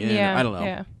 coming in. Yeah, I don't know.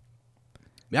 Yeah.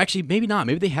 Actually, maybe not.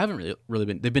 Maybe they haven't really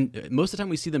been. They've been, most of the time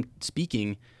we see them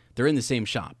speaking, they're in the same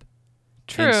shop.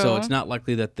 True. And so it's not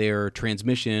likely that their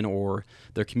transmission or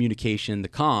their communication, the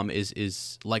comm,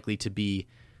 is likely to be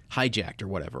hijacked or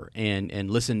whatever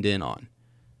and listened in on.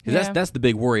 Because that's the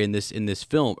big worry in this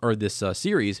film or this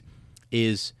series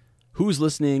is who's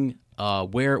listening,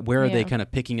 where are they kind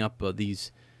of picking up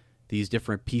these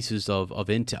different pieces of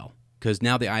intel. Because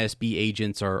now the ISB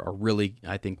agents are really,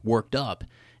 I think, worked up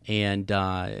and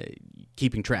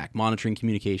keeping track, monitoring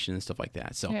communication and stuff like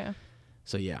that. So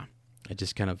yeah, I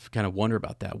just kind of wonder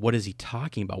about that. What is he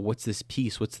talking about? What's this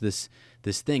piece? What's this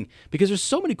thing? Because there's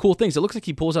so many cool things. It looks like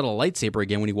he pulls out a lightsaber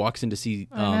again when he walks in to see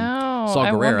Saw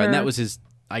Gerrera, and that was his,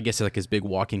 I guess, like his big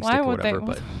walking stick or whatever.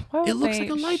 But it looks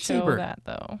like a lightsaber. Show that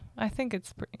though, I think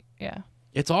it's pretty. Yeah,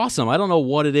 it's awesome. I don't know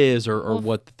what it is or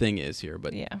what the thing is here,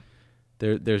 but yeah.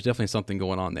 There's definitely something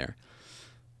going on there.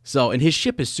 So, and his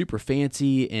ship is super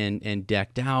fancy and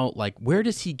decked out. Like, where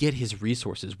does he get his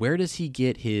resources? Where does he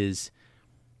get his...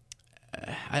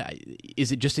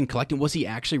 is it just in collecting? Was he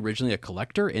actually originally a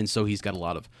collector? And so he's got a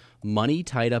lot of money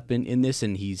tied up in this,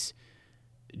 and he's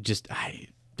just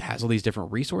has all these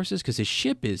different resources? Because his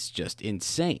ship is just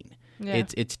insane. Yeah.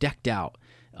 It's decked out.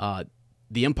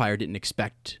 The Empire didn't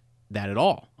expect that at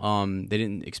all. They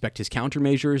didn't expect his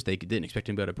countermeasures. They didn't expect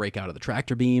him to be able to break out of the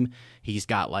tractor beam. He's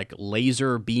got like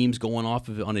laser beams going off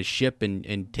of it on his ship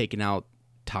and taking out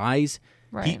ties.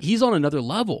 Right. He's on another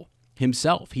level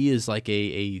himself. He is like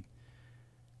I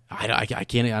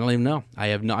don't even know.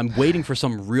 I'm waiting for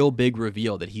some real big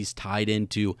reveal that he's tied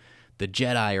into the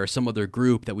Jedi or some other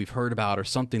group that we've heard about or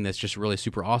something that's just really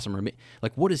super awesome. Or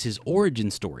like, what is his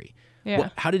origin story? Yeah.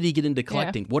 How did he get into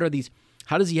collecting? What are these?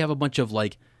 How does he have a bunch of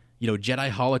like, Jedi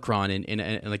holocron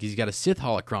and like he's got a Sith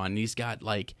holocron and he's got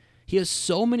like he has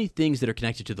so many things that are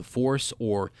connected to the Force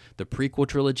or the prequel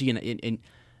trilogy and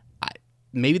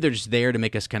maybe they're just there to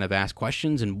make us kind of ask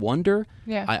questions and wonder.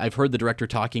 Yeah, I've heard the director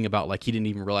talking about like he didn't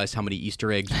even realize how many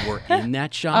Easter eggs were in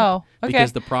that shot. Oh, okay.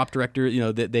 Because the prop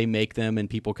director, they make them and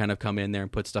people kind of come in there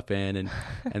and put stuff in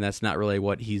and that's not really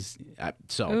what he's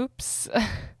so. Oops.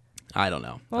 I don't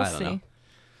know. We'll I don't see. know.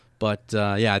 But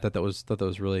I thought that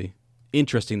was really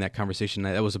interesting, that conversation.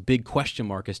 That was a big question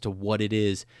mark as to what it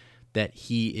is that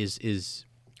he is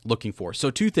looking for.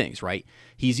 So two things, right?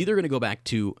 He's either going to go back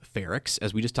to Ferrix,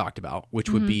 as we just talked about, which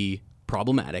would be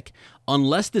problematic,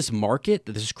 unless this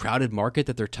crowded market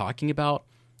that they're talking about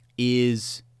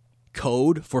is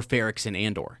code for Ferrix and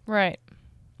Andor. Right.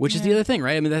 Which is the other thing,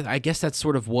 right? I mean, I guess that's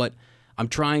sort of what I'm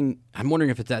wondering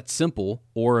if it's that simple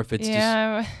or if it's just...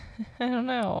 I don't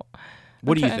know.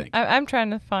 What do you think? I'm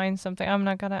trying to find something. I'm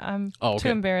okay. too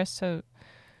embarrassed to...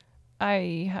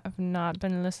 I have not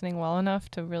been listening well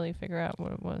enough to really figure out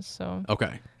what it was. So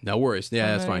okay, no worries.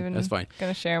 Yeah, that's fine. That's fine.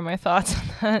 Gonna share my thoughts on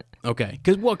that. Okay,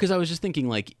 because I was just thinking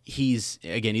like he's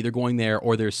again either going there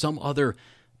or there's some other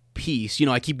piece.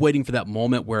 I keep waiting for that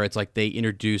moment where it's like they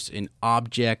introduce an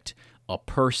object, a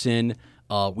person.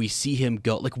 We see him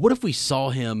go. Like, what if we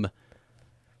saw him?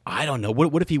 I don't know.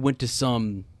 What if he went to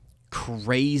some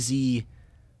crazy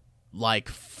like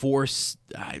Force?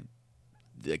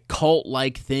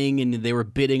 Cult-like thing and they were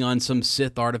bidding on some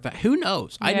Sith artifact. Who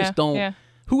knows? I just don't... Yeah.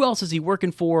 Who else is he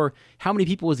working for? How many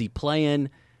people is he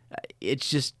playing?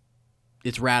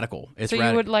 It's radical. So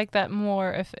you would like that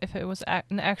more if it was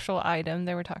an actual item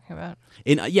they were talking about?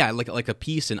 Like a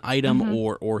piece, an item,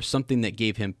 or something that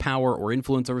gave him power or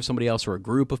influence over somebody else or a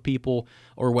group of people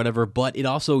or whatever. But it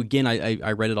also, again,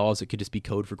 I read it all as it could just be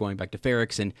code for going back to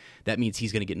Ferrix, and that means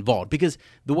he's going to get involved. Because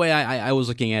the way I was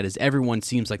looking at it is everyone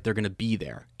seems like they're going to be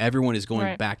there. Everyone is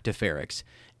going back to Ferrix.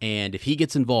 And if he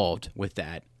gets involved with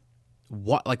that,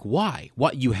 why?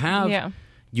 What you have... Yeah.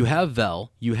 You have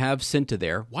Vel, you have Cinta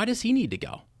there. Why does he need to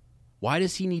go? Why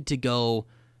does he need to go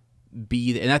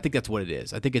be there? And I think that's what it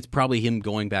is. I think it's probably him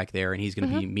going back there, and he's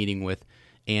going to be meeting with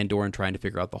Andor and trying to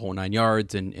figure out the whole 9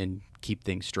 yards and keep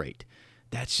things straight.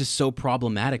 That's just so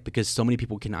problematic because so many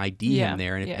people can ID him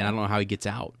there, and I don't know how he gets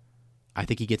out. I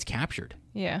think he gets captured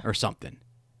or something.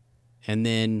 And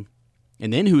then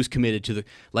who's committed to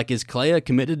is Clea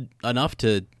committed enough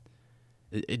to...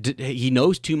 he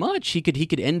knows too much. He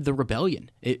could end the rebellion.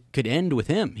 It could end with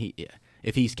him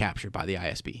if he's captured by the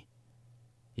ISB.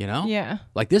 Yeah.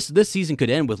 Like this season could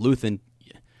end with Luthen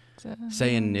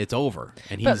saying it's over.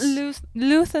 And but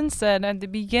Luthen said at the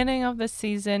beginning of the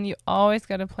season, you always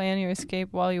got to plan your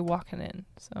escape while you're walking in.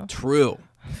 So true.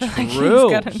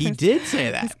 He did say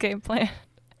that escape plan.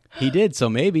 He did. So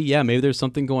maybe there's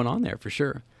something going on there for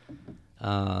sure.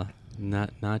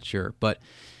 Not sure, but.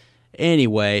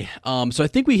 Anyway, so I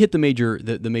think we hit the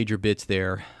major bits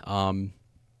there.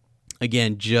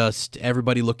 Again, just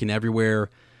everybody looking everywhere.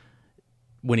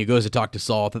 When he goes to talk to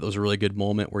Saul, I thought that was a really good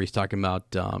moment where he's talking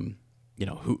about,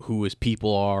 who his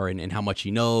people are and how much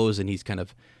he knows, and he's kind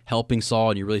of helping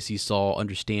Saul, and you really see Saul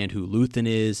understand who Luthen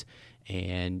is,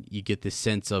 and you get this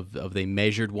sense of they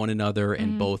measured one another,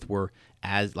 and both were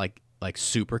as like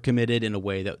super committed in a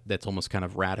way that's almost kind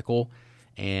of radical,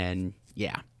 and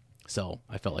so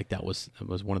I felt like that was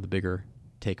one of the bigger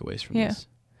takeaways from this.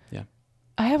 Yeah.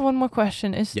 I have one more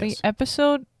question. Is Yes. the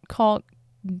episode called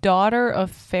Daughter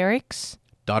of Ferrix?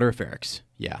 Daughter of Ferrix,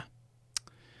 yeah.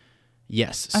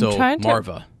 Yes, I'm so trying to-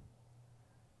 Marva.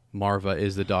 Marva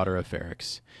is the daughter of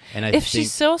Ferrix. And I If think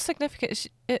she's so significant,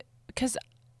 because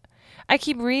I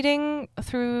keep reading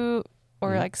through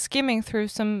or like skimming through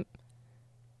some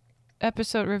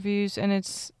episode reviews, and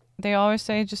they always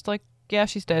say just like, yeah,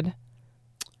 she's dead.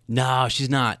 No, she's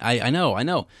not. I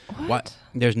know. What?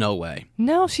 There's no way.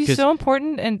 No, she's 'Cause- so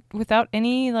important, and without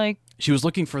any like She was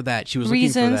looking for that. She was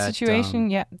reason, looking for that situation.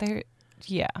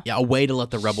 Yeah. a way to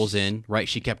let the rebels in, right?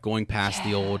 She kept going past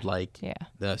the old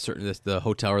the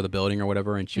hotel or the building or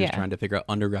whatever, and she was trying to figure out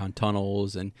underground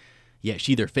tunnels, and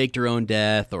she either faked her own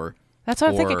death or That's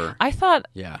what I'm thinking. I thought,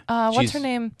 what's her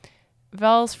name?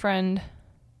 Vel's friend,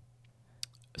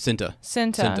 Cinta.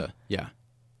 Yeah.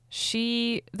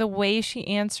 The way she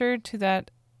answered to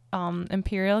that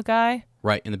Imperial guy.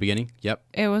 Right in the beginning. Yep.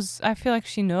 I feel like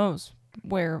she knows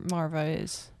where Marva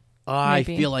is. I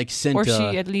maybe. feel like Cinta, or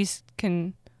she at least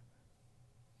can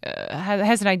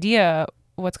has an idea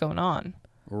what's going on.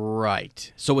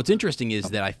 Right. So what's interesting is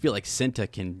that I feel like Cinta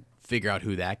can figure out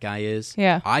who that guy is.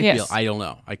 Yeah. I don't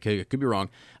know. I could be wrong.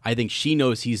 I think she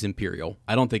knows he's Imperial.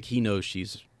 I don't think he knows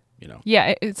she's,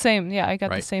 Yeah, it's same. Yeah, I got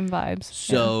the Right. same vibes.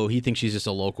 So he thinks she's just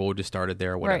a local, just started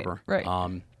there, or whatever. Right.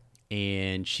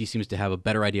 And she seems to have a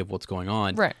better idea of what's going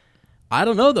on. Right. I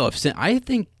don't know though. I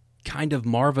think kind of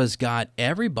Marva's got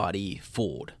everybody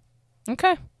fooled.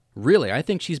 Okay. Really, I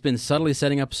think she's been subtly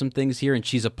setting up some things here, and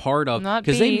she's a part of Not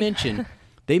because B.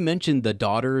 they mentioned the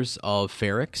daughters of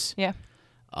Ferrix. Yeah.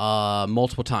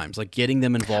 Multiple times, like getting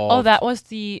them involved. Oh, that was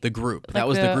the group. like That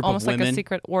was the group almost of women. like a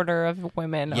secret order of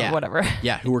women Yeah. or whatever.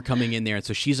 Yeah, who were coming in there, and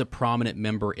so she's a prominent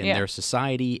member in Yeah. their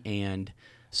society, and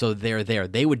so they're there.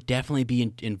 They would definitely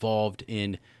be involved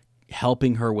in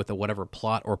helping her with whatever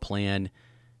plot or plan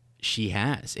she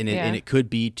has, and it could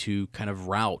be to kind of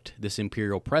rout this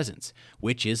Imperial presence,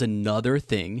 which is another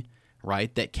thing,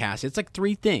 right? That Cass. It's like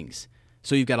three things.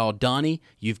 So you've got Aldhani,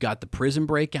 you've got the prison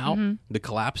breakout, the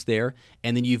collapse there,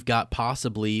 and then you've got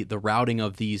possibly the routing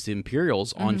of these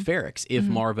Imperials on Ferrix if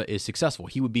Marva is successful.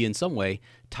 He would be in some way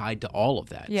tied to all of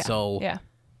that. Yeah. So,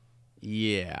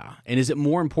 yeah. And is it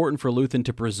more important for Luthen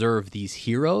to preserve these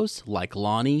heroes like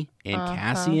Lonnie and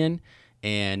Cassian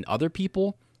and other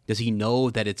people? Does he know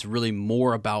that it's really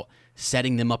more about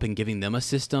setting them up and giving them a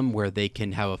system where they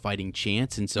can have a fighting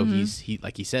chance? And so he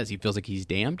like he says, he feels like he's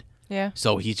damned. Yeah.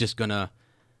 So he's just gonna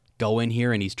go in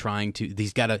here and he's trying to.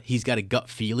 He's got a gut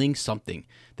feeling, something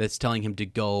that's telling him to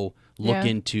go look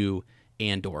into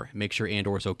Andor, make sure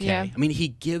Andor's okay. Yeah. I mean, he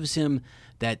gives him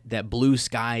that blue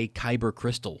sky Kyber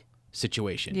crystal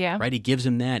situation. Yeah. Right. He gives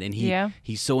him that, and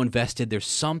he's so invested. There's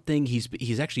something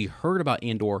he's actually heard about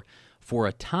Andor for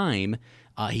a time.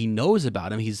 He knows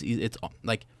about him. It's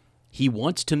like he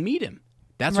wants to meet him.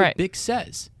 That's what Bix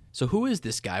says. So who is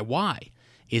this guy? Why?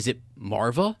 Is it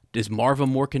Marva? Is Marva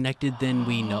more connected than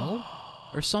we know,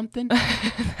 or something?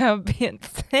 That would be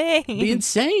insane. Be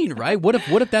insane, right? What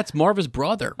if that's Marva's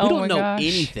brother? We Oh don't my know gosh.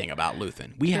 anything about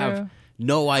Luthen. We have True.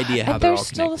 no idea how And they're all there's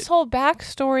still connected. this whole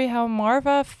backstory how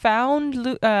Marva found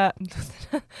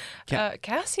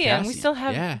Cassian. We still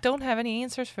don't have any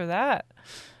answers for that.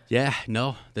 Yeah,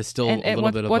 no, there's still And a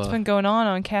little bit of what's been going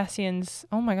on Cassian's?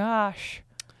 Oh my gosh,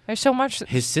 there's so much.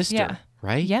 his sister, Yeah.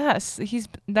 right? Yes,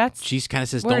 that's She kind of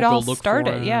says, where "Don't it go all look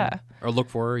started, for her," yeah. or look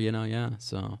for her. Yeah.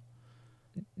 So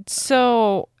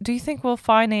So. Do you think we'll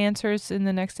find answers in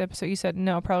the next episode? You said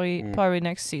no, probably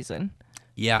next season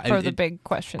yeah, for the big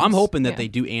questions. I'm hoping that Yeah. they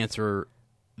do answer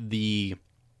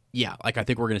like I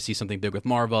think we're going to see something big with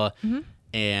Marva,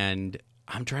 and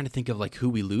I'm trying to think of like who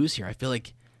we lose here. I feel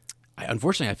like,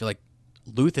 unfortunately,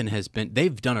 Luthen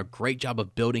they've done a great job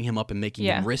of building him up and making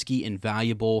him risky and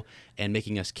valuable and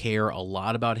making us care a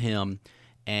lot about him.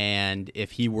 And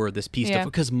if he were this piece of,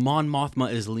 because Mon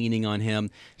Mothma is leaning on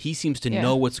him, he seems to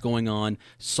know what's going on.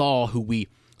 Saul,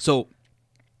 so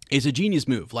it's a genius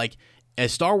move. Like,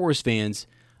 as Star Wars fans,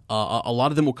 a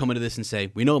lot of them will come into this and say,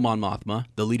 we know Mon Mothma,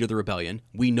 the leader of the rebellion.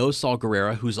 We know Saul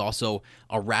Guerrera, who's also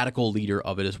a radical leader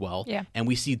of it as well. Yeah. And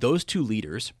we see those two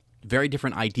leaders, very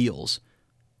different ideals,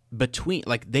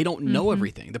 they don't know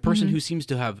everything. The person who seems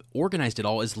to have organized it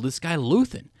all is this guy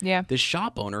Luthen, Yeah. this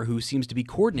shop owner who seems to be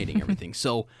coordinating everything.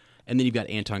 So And then you've got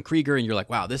Anton Krieger, and you're like,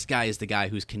 wow, this guy is the guy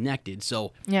who's connected.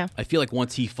 So I feel like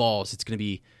once he falls, it's going to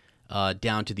be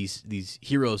down to these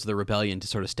heroes of the rebellion to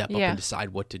sort of step up and decide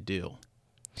what to do.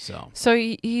 So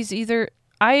he's either...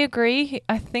 I agree.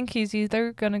 I think he's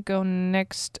either going to go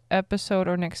next episode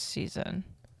or next season.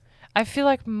 I feel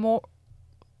like more...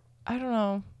 I don't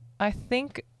know. I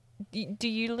think... Do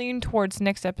you lean towards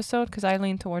next episode? Because I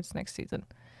lean towards next season.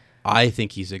 I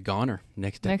think he's a goner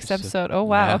next episode. Oh,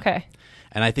 wow. Yeah. Okay.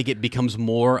 And I think it becomes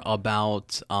more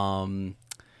about...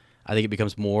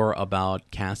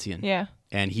 Cassian. Yeah.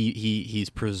 And he's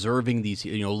preserving these...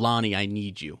 Lonnie, I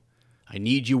need you. I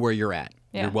need you where you're at.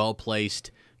 Yeah. You're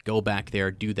well-placed. Go back there.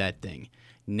 Do that thing.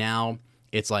 Now,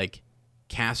 it's like,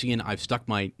 Cassian, I've stuck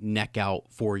my neck out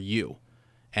for you.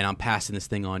 And I'm passing this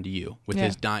thing on to you with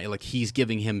his like he's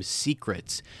giving him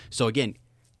secrets. So again,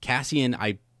 Cassian,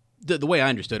 the way I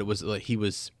understood it was like he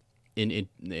was in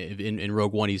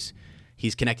Rogue One.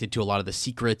 He's connected to a lot of the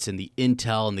secrets and the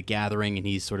intel and the gathering, and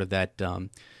he's sort of that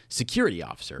security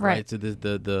officer, right? So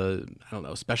the I don't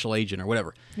know, special agent or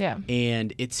whatever. Yeah.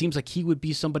 And it seems like he would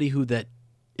be somebody who that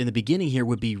in the beginning here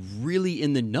would be really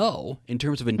in the know in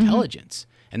terms of intelligence,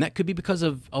 and that could be because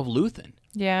of Luthen.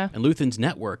 Yeah. And Luthen's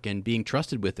network and being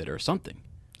trusted with it or something.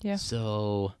 Yeah.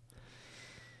 So,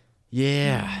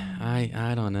 yeah,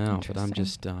 I don't know, but I'm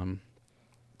just...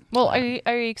 well, are you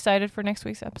excited for next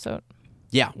week's episode?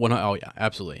 Yeah. Oh, yeah,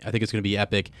 absolutely. I think it's going to be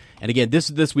epic. And again,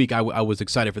 this week I was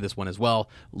excited for this one as well.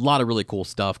 A lot of really cool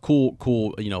stuff.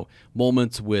 Cool,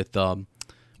 moments with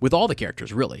all the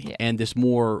characters, really. Yeah. And this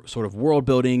more sort of world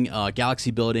building,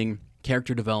 galaxy building,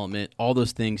 character development, all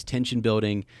those things, tension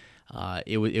building.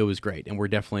 It was great, and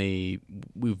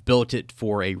we've built it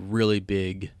for a really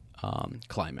big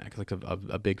climax, like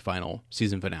a big final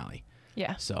season finale.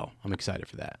 Yeah. So I'm excited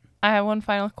for that. I have one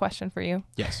final question for you.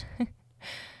 Yes.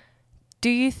 Do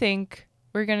you think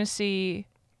we're going to see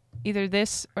either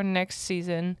this or next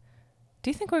season? Do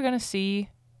you think we're going to see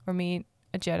or meet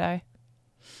a Jedi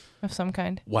of some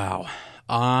kind? Wow.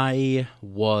 I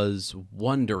was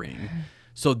wondering.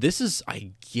 So this is,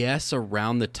 I guess,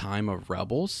 around the time of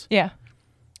Rebels. Yeah.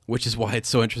 Which is why it's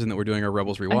so interesting that we're doing our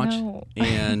Rebels rewatch. I know.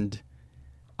 And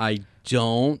I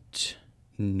don't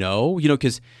know,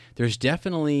 because there's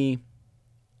definitely,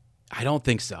 I don't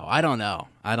think so. I don't know.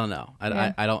 I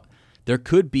don't, there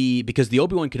could be, because the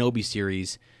Obi-Wan Kenobi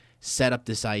series set up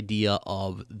this idea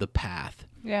of the path.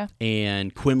 Yeah.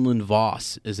 And Quinlan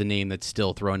Vos is a name that's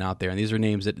still thrown out there. And these are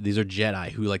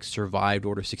Jedi who survived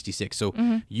Order 66. So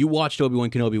you watched Obi-Wan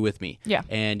Kenobi with me. Yeah.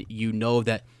 And you know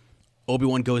that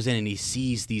Obi-Wan goes in and he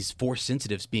sees these Force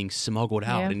sensitives being smuggled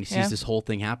out, and he sees this whole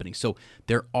thing happening. So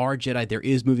there are Jedi, there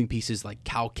is moving pieces like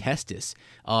Cal Kestis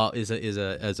is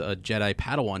a Jedi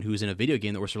Padawan who's in a video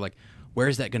game that we're sort of like,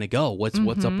 where's that going to go? What's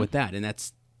up with that? And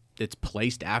it's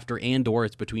placed after Andor.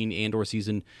 It's between Andor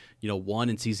season 1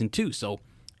 and season 2. So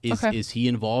is he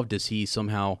involved? Does he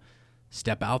somehow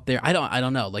step out there? I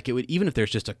don't know. Like, it would, even if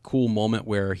there's just a cool moment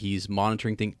where he's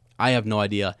monitoring things, I have no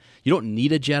idea. You don't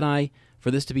need a Jedi for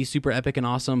this to be super epic and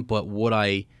awesome, but would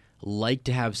I like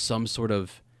to have some sort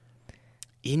of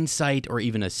insight or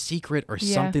even a secret or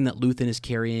something that Luthen is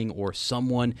carrying, or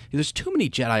someone? There's too many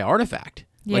Jedi artifact.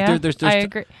 Yeah, like there's I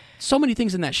agree. So many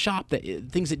things in that shop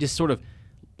things that just sort of,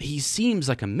 he seems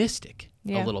like a mystic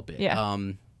a little bit. Yeah.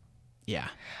 Yeah.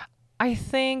 I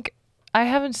think I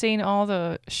haven't seen all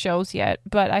the shows yet,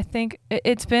 but I think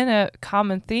it's been a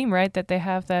common theme, right? That they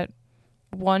have that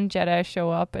one Jedi show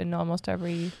up in almost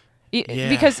every...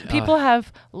 because people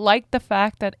have liked the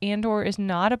fact that Andor is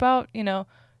not about,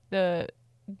 the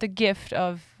gift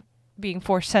of being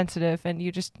Force sensitive, and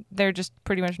they're just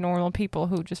pretty much normal people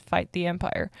who just fight the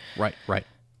Empire. Right.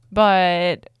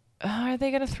 But are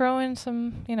they going to throw in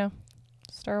some,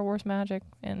 Star Wars magic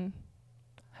and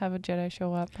have a Jedi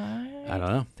show up? I don't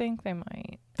know. I think they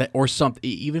might. That, or something,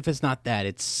 even if it's not that,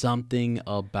 it's something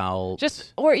about...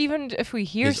 or even if we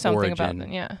hear something origin. about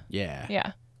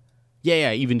them,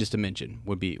 Yeah, even just a mention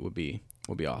would be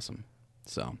awesome.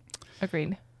 So,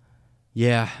 agreed.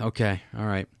 Yeah, okay. All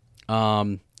right.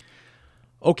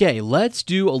 Okay, let's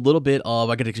do a little bit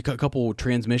of, I got a couple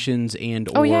transmissions and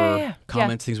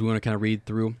comments, things we want to kind of read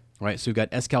through. All right, so we've got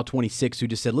SCal26 who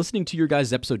just said, listening to your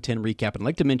guys' episode 10 recap, I'd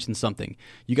like to mention something.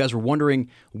 You guys were wondering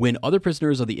when other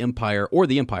prisoners of the Empire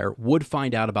would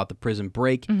find out about the prison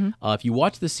break. If you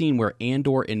watch the scene where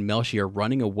Andor and Melshi are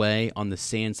running away on the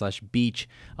sand/beach,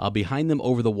 behind them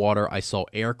over the water, I saw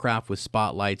aircraft with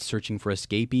spotlights searching for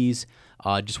escapees.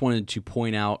 Just wanted to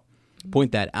point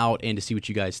that out and to see what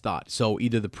you guys thought. So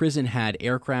either the prison had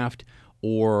aircraft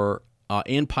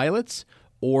and pilots,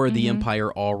 or the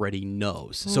Empire already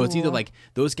knows. So it's either like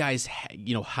those guys,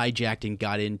 hijacked and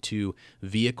got into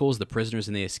vehicles, the prisoners,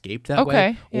 and they escaped that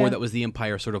way, or that was the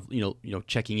Empire sort of,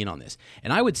 checking in on this.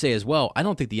 And I would say as well, I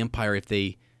don't think the Empire, if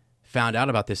they found out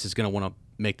about this, is going to want to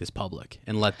make this public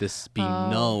and let this be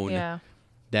known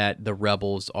that the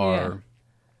rebels are,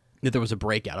 that there was a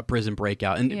prison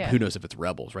breakout. And who knows if it's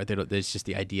rebels, right? There's just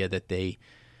the idea that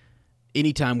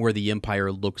anytime where the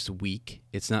Empire looks weak,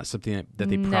 it's not something that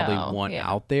they probably want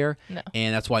out there. No.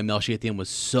 And that's why Melshi at the end was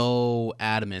so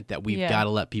adamant that we've got to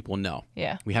let people know.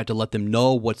 Yeah. We have to let them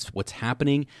know what's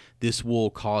happening. This will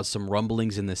cause some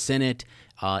rumblings in the Senate.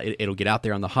 It'll get out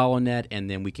there on the HoloNet, and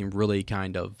then we can really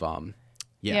kind of,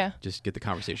 just get the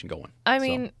conversation going. I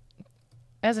mean,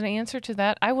 as an answer to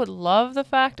that, I would love the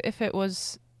fact if it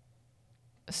was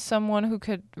someone who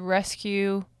could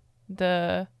rescue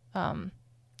the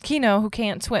Kino who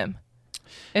can't swim.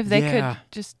 If they could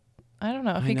just, I don't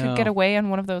know, if he could get away on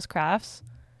one of those crafts.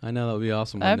 I know, that would be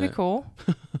awesome. That'd be cool.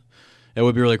 It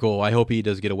would be really cool. I hope he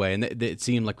does get away. And it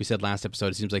seemed, like we said last episode,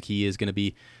 it seems like he is going to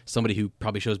be somebody who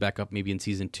probably shows back up maybe in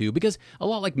season 2. Because a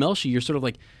lot like Melshi, you're sort of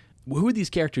like, who are these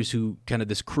characters who kind of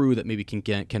this crew that maybe can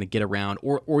kind of get around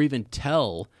or even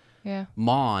tell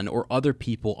Mon or other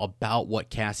people about what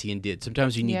Cassian did.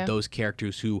 Sometimes you need those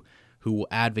characters who will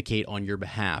advocate on your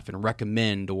behalf and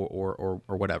recommend or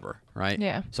whatever, right?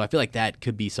 Yeah. So I feel like that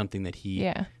could be something that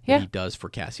he does for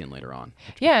Cassian later on.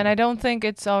 Yeah, and I don't think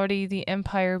it's already the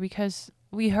Empire, because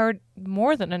we heard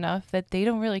more than enough that they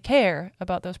don't really care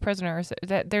about those prisoners,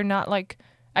 that they're not like...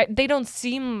 they don't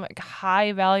seem like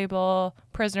high valuable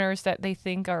prisoners that they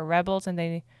think are rebels, and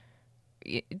they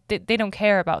don't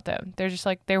care about them. They're just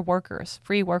like, they're workers,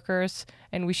 free workers,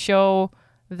 and we show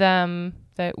them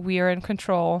that we are in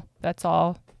control. That's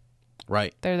all.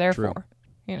 Right. They're there for.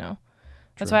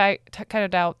 That's why I kind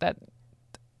of doubt that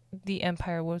the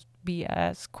Empire will be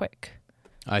as quick.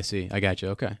 I see. I got you.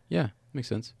 Okay. Yeah, makes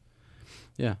sense.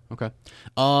 Yeah. Okay.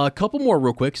 A couple more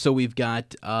real quick. So we've got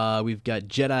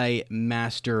Jedi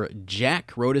Master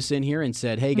Jack wrote us in here and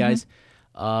said, "Hey guys,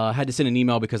 had to send an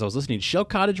email because I was listening to Shell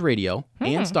Cottage Radio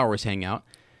and Star Wars Hangout,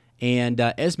 and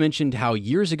Ez mentioned how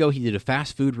years ago he did a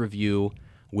fast food review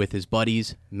with his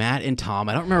buddies Matt and Tom.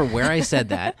 I don't remember where I said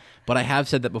that, but I have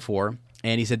said that before.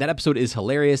 And he said that episode is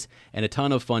hilarious and a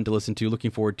ton of fun to listen to.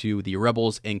 Looking forward to the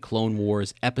Rebels and Clone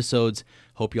Wars episodes.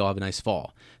 Hope you all have a nice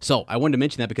fall." So I wanted to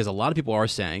mention that because a lot of people are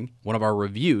saying, one of our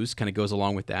reviews kind of goes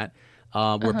along with that,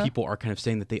 where people are kind of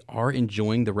saying that they are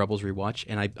enjoying the Rebels rewatch.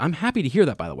 And I'm happy to hear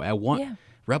that, by the way.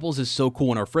 Rebels is so cool.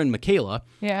 And our friend Michaela,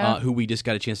 who we just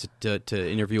got a chance to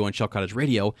interview on Shell Cottage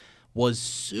Radio, was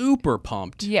super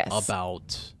pumped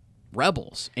about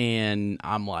Rebels, and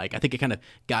I'm like, I think it kind of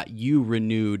got you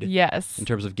renewed in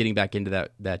terms of getting back into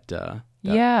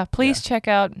that please check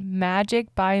out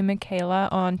Magic by Michaela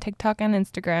on TikTok and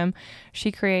Instagram.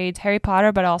 She creates Harry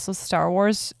Potter but also Star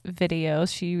Wars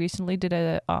videos. She recently did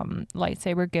a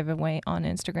lightsaber giveaway on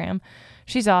Instagram.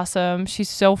 She's awesome. She's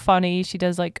so funny. She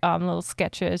does like little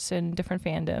sketches in different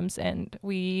fandoms, and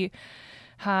we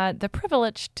had the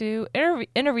privilege to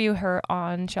interview her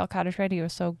on Shell Cottage Radio.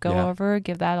 So go over,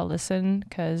 give that a listen,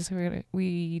 because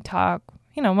we talk,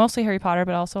 mostly Harry Potter,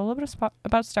 but also a little bit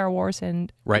about Star Wars,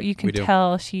 and you can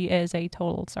tell she is a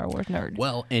total Star Wars nerd.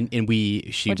 Well,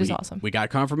 which is awesome. We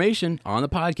got confirmation on the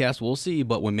podcast. We'll see,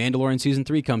 but when Mandalorian Season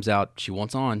 3 comes out, she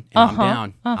wants on, and I'm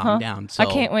down. I'm down. So I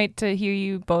can't wait to hear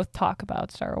you both talk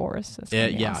about Star Wars. It's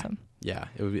gonna be awesome. Yeah,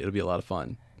 it'll be a lot of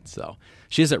fun. So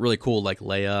she has that really cool, like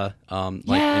Leia, and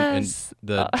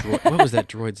the what was that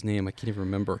droid's name? I can't even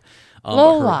remember.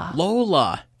 Lola.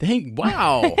 Lola.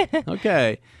 Wow.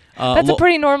 Okay. That's a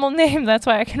pretty normal name. That's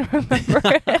why I can remember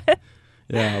it.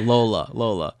 Yeah,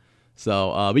 Lola.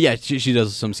 So, but yeah, she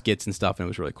does some skits and stuff, and it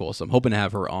was really cool. So I'm hoping to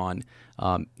have her on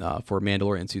for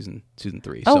Mandalorian season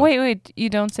 3. Oh, wait. You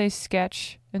don't say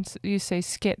sketch. You say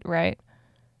skit, right?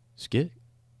 Skit?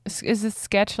 Is it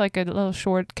sketch like a little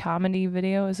short comedy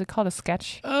video? Is it called a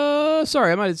sketch?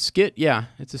 Sorry, I might have skit. Yeah,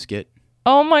 it's a skit.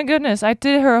 Oh my goodness. I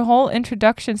did her whole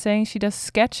introduction saying she does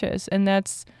sketches, and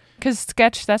that's because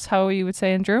sketch, that's how you would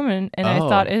say in German, and I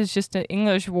thought it was just an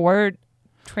English word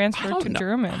transferred to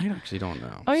German. I actually don't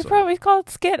know. Oh, you probably called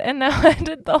it skit, and now I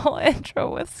did the whole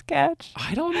intro with sketch.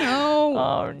 I don't know.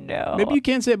 Oh no. Maybe you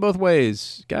can't say it both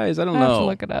ways. Guys, I don't know. I have to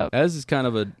look it up. Ez is kind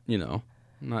of a,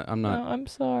 I'm not. Oh, I'm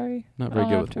sorry. Not very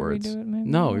good with words. Redo it, maybe.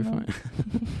 No, you're fine.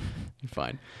 You're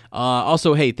fine.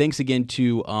 Also, hey, thanks again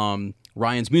to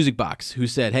Ryan's Music Box, who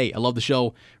said, "Hey, I love the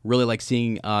show. Really like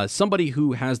seeing somebody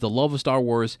who has the love of Star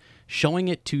Wars showing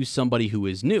it to somebody who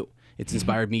is new. It's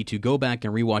inspired me to go back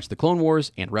and rewatch the Clone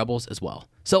Wars and Rebels as well."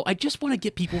 So I just want to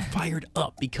get people fired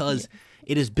up because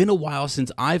it has been a while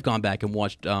since I've gone back and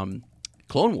watched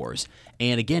Clone Wars.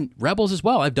 And again, Rebels as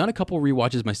well. I've done a couple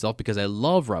rewatches myself because I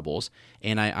love Rebels,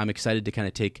 and I'm excited to kind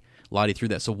of take Lottie through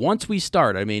that. So once we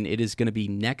start, I mean, it is going to be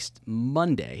next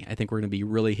Monday. I think we're going to be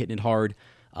really hitting it hard.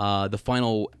 The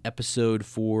final episode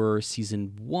for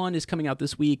Season 1 is coming out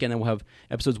this week, and then we'll have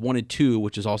episodes 1 and 2,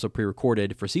 which is also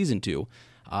pre-recorded for Season 2.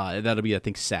 That'll be, I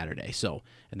think, Saturday. So,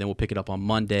 and then we'll pick it up on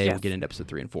Monday. We'll get into episode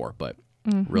 3 and 4, but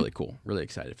really cool. Really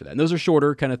excited for that. And those are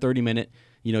shorter, kind of 30-minute,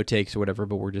 takes or whatever,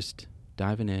 but we're just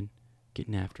diving in,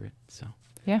 getting after it. So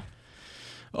yeah.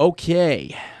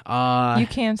 Okay. You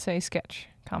can say sketch.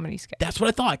 Comedy sketch. That's what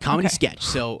I thought. Comedy sketch.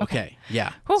 So, okay.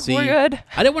 Yeah. Whew, See, we're good.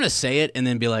 I didn't want to say it and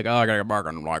then be like, oh, I got to get back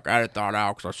and like, I thought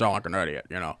out because I sound like an idiot,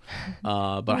 But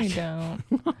I don't.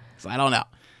 So I don't know.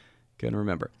 Couldn't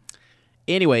remember.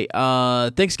 Anyway,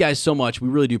 thanks, guys, so much. We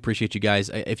really do appreciate you guys.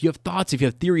 If you have thoughts, if you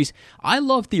have theories, I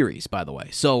love theories, by the way.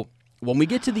 So when we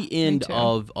get to the end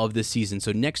of this season,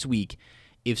 so next week,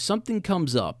 if something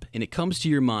comes up and it comes to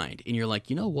your mind and you're like,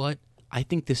 you know what? I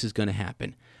think this is going to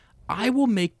happen. I will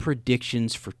make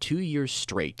predictions for 2 years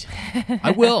straight.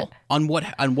 I will on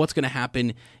what's going to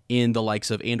happen in the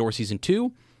likes of Andor Season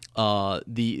 2,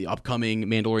 the upcoming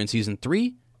Mandalorian Season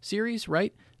 3 series,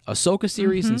 right? Ahsoka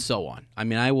series, and so on. I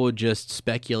mean, I will just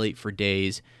speculate for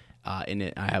days,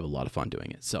 and I have a lot of fun doing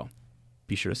it. So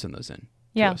be sure to send those in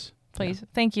to us. Please. Yeah.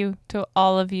 Thank you to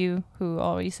all of you who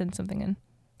already sent something in.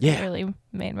 Yeah, it really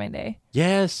made my day.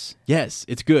 Yes,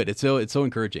 it's good. It's so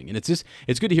encouraging, and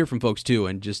it's good to hear from folks too,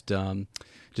 and just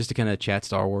to kind of chat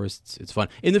Star Wars. It's fun.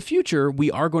 In the future, we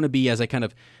are going to be, as I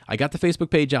got the Facebook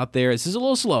page out there. This is a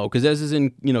little slow because Ez is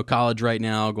in college right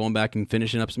now, going back and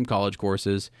finishing up some college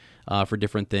courses for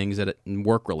different things that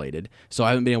work related. So I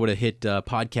haven't been able to hit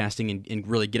podcasting and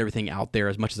really get everything out there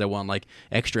as much as I want, like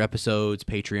extra episodes,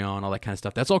 Patreon, all that kind of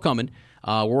stuff. That's all coming.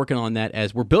 We're working on that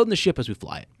as we're building the ship as we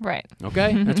fly it. Right.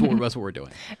 Okay. That's what we're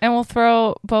doing. And we'll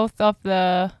throw both of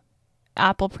the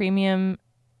Apple Premium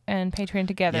and Patreon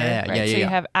together, right? So you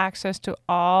have access to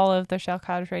all of the Shell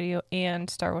Cottage Radio and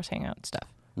Star Wars Hangout stuff.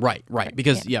 Right.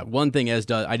 Because one thing Ez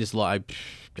does,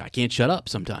 I can't shut up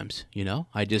sometimes.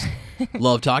 I just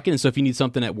love talking, and so if you need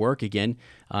something at work again,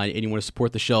 and you want to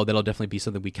support the show, that'll definitely be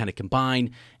something we kind of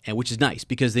combine, and which is nice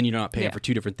because then you're not paying for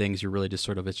two different things. You're really just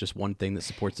it's just one thing that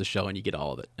supports the show, and you get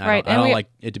all of it. I don't like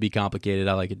it to be complicated.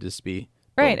 I like it to just be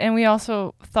right. And we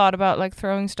also thought about like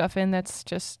throwing stuff in that's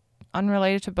just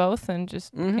unrelated to both, and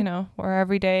just our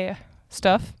everyday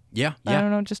stuff. Yeah. I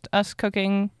don't know, just us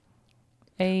cooking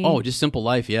just simple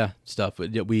life, stuff.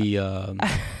 We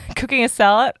cooking a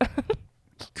salad.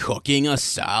 Cooking a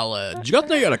salad. You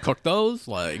gotta cook those,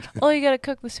 like. Well, you gotta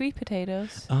cook the sweet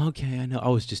potatoes. Okay, I know. I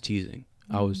was just teasing.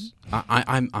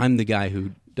 I'm the guy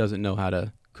who doesn't know how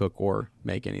to cook or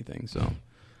make anything. So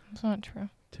it's not true.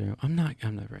 I'm not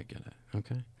very good at it.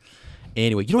 Okay.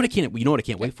 Anyway, you know what I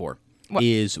can't wait for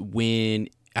is when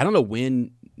I don't know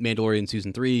when Mandalorian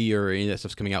Season 3 or any of that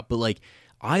stuff's coming out, but like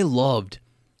I loved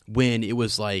when it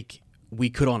was like we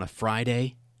could on a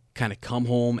Friday kind of come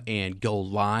home and go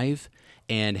live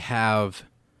and have,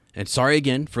 and sorry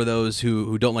again for those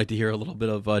who don't like to hear a little bit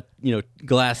of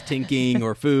glass tinking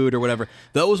or food or whatever.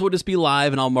 Those will just be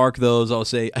live, and I'll mark those. I'll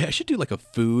say I should do like a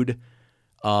food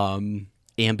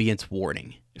ambience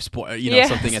warning,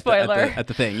 something at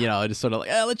the thing. Just sort of like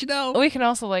I'll let you know. We can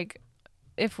also like,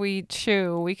 if we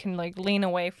chew, we can like lean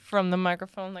away from the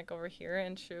microphone, like over here,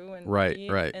 and chew and eat.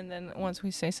 Right. And then once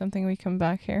we say something, we come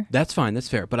back here. That's fine. That's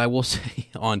fair. But I will say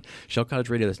on Shell Cottage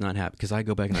Radio, that's not happening because I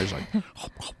go back and I just like,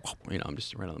 I'm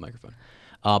just right on the microphone.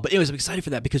 But anyways, I'm excited for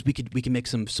that because we can make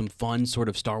some fun sort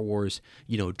of Star Wars,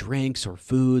 drinks or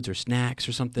foods or snacks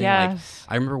or something. Yes.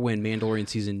 Like I remember when Mandalorian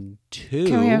Season 2.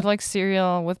 Can we have like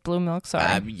cereal with blue milk?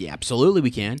 Sorry. Yeah, absolutely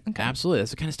we can. Okay. Absolutely, that's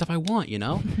the kind of stuff I want,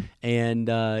 And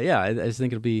I just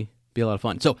think it'll be a lot of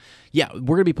fun. So yeah,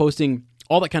 we're gonna be posting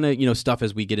all that kind of stuff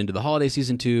as we get into the holiday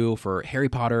season 2 for Harry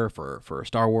Potter, for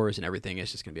Star Wars and everything.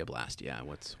 It's just gonna be a blast. Yeah,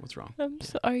 what's wrong? I'm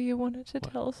sorry, you wanted to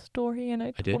tell a story and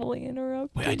I totally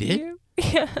interrupted. Wait, I did? You.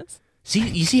 Yes. See,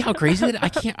 you see how crazy that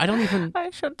I don't even.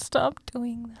 I should stop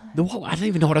doing that. I don't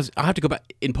even know what I'll have to go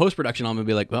back in post production. I'm gonna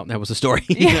be like, well, that was the story.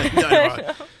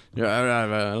 Yeah.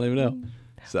 I don't even know.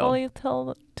 So well, you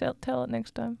tell it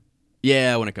next time.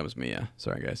 Yeah, when it comes to me. Yeah,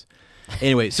 sorry guys.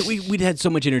 Anyway, so we'd had so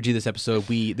much energy this episode.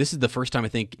 This is the first time I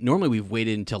think. Normally we've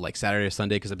waited until like Saturday or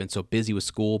Sunday because I've been so busy with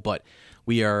school. But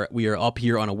we are up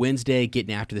here on a Wednesday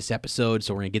getting after this episode.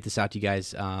 So we're gonna get this out to you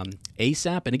guys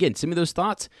ASAP. And again, send me those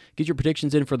thoughts. Get your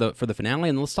predictions in for the finale,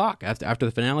 and let's talk after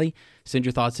the finale. Send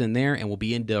your thoughts in there, and we'll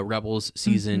be into Rebels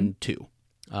Season 2,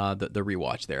 the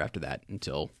rewatch there after that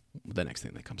until the next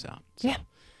thing that comes out. So. Yeah.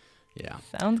 Yeah.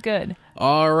 Sounds good.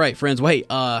 All right, friends. Well, hey,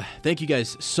 thank you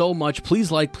guys so much.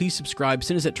 Please like, please subscribe.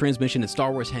 Send us that transmission at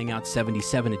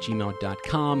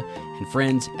StarWarsHangout77@gmail.com. And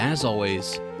friends, as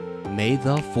always, may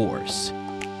the Force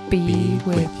be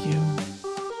with you.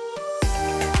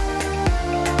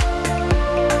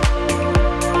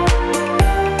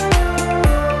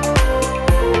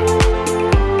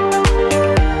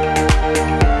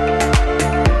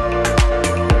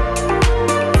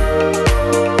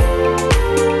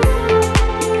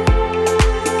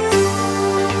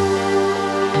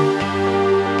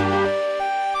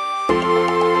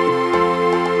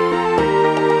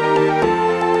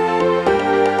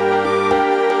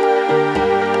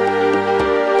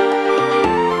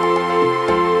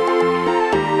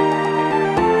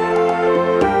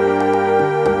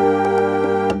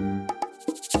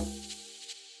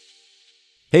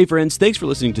 Hey friends, thanks for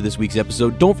listening to this week's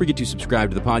episode. Don't forget to subscribe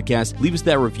to the podcast, leave us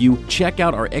that review, check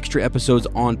out our extra episodes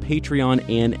on Patreon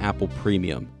and Apple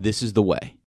Premium. This is the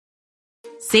way.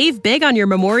 Save big on your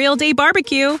Memorial Day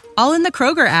barbecue, all in the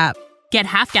Kroger app. Get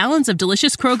half gallons of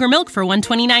delicious Kroger milk for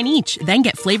 $1.29 each. Then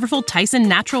get flavorful Tyson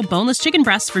natural boneless chicken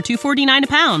breasts for $2.49 a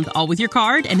pound, all with your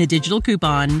card and a digital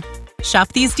coupon. Shop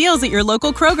these deals at your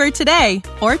local Kroger today,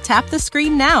 or tap the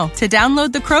screen now to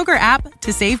download the Kroger app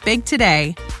to save big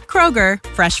today. Kroger,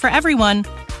 fresh for everyone.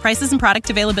 Prices and product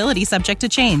availability subject to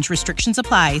change. Restrictions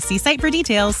apply. See site for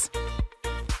details.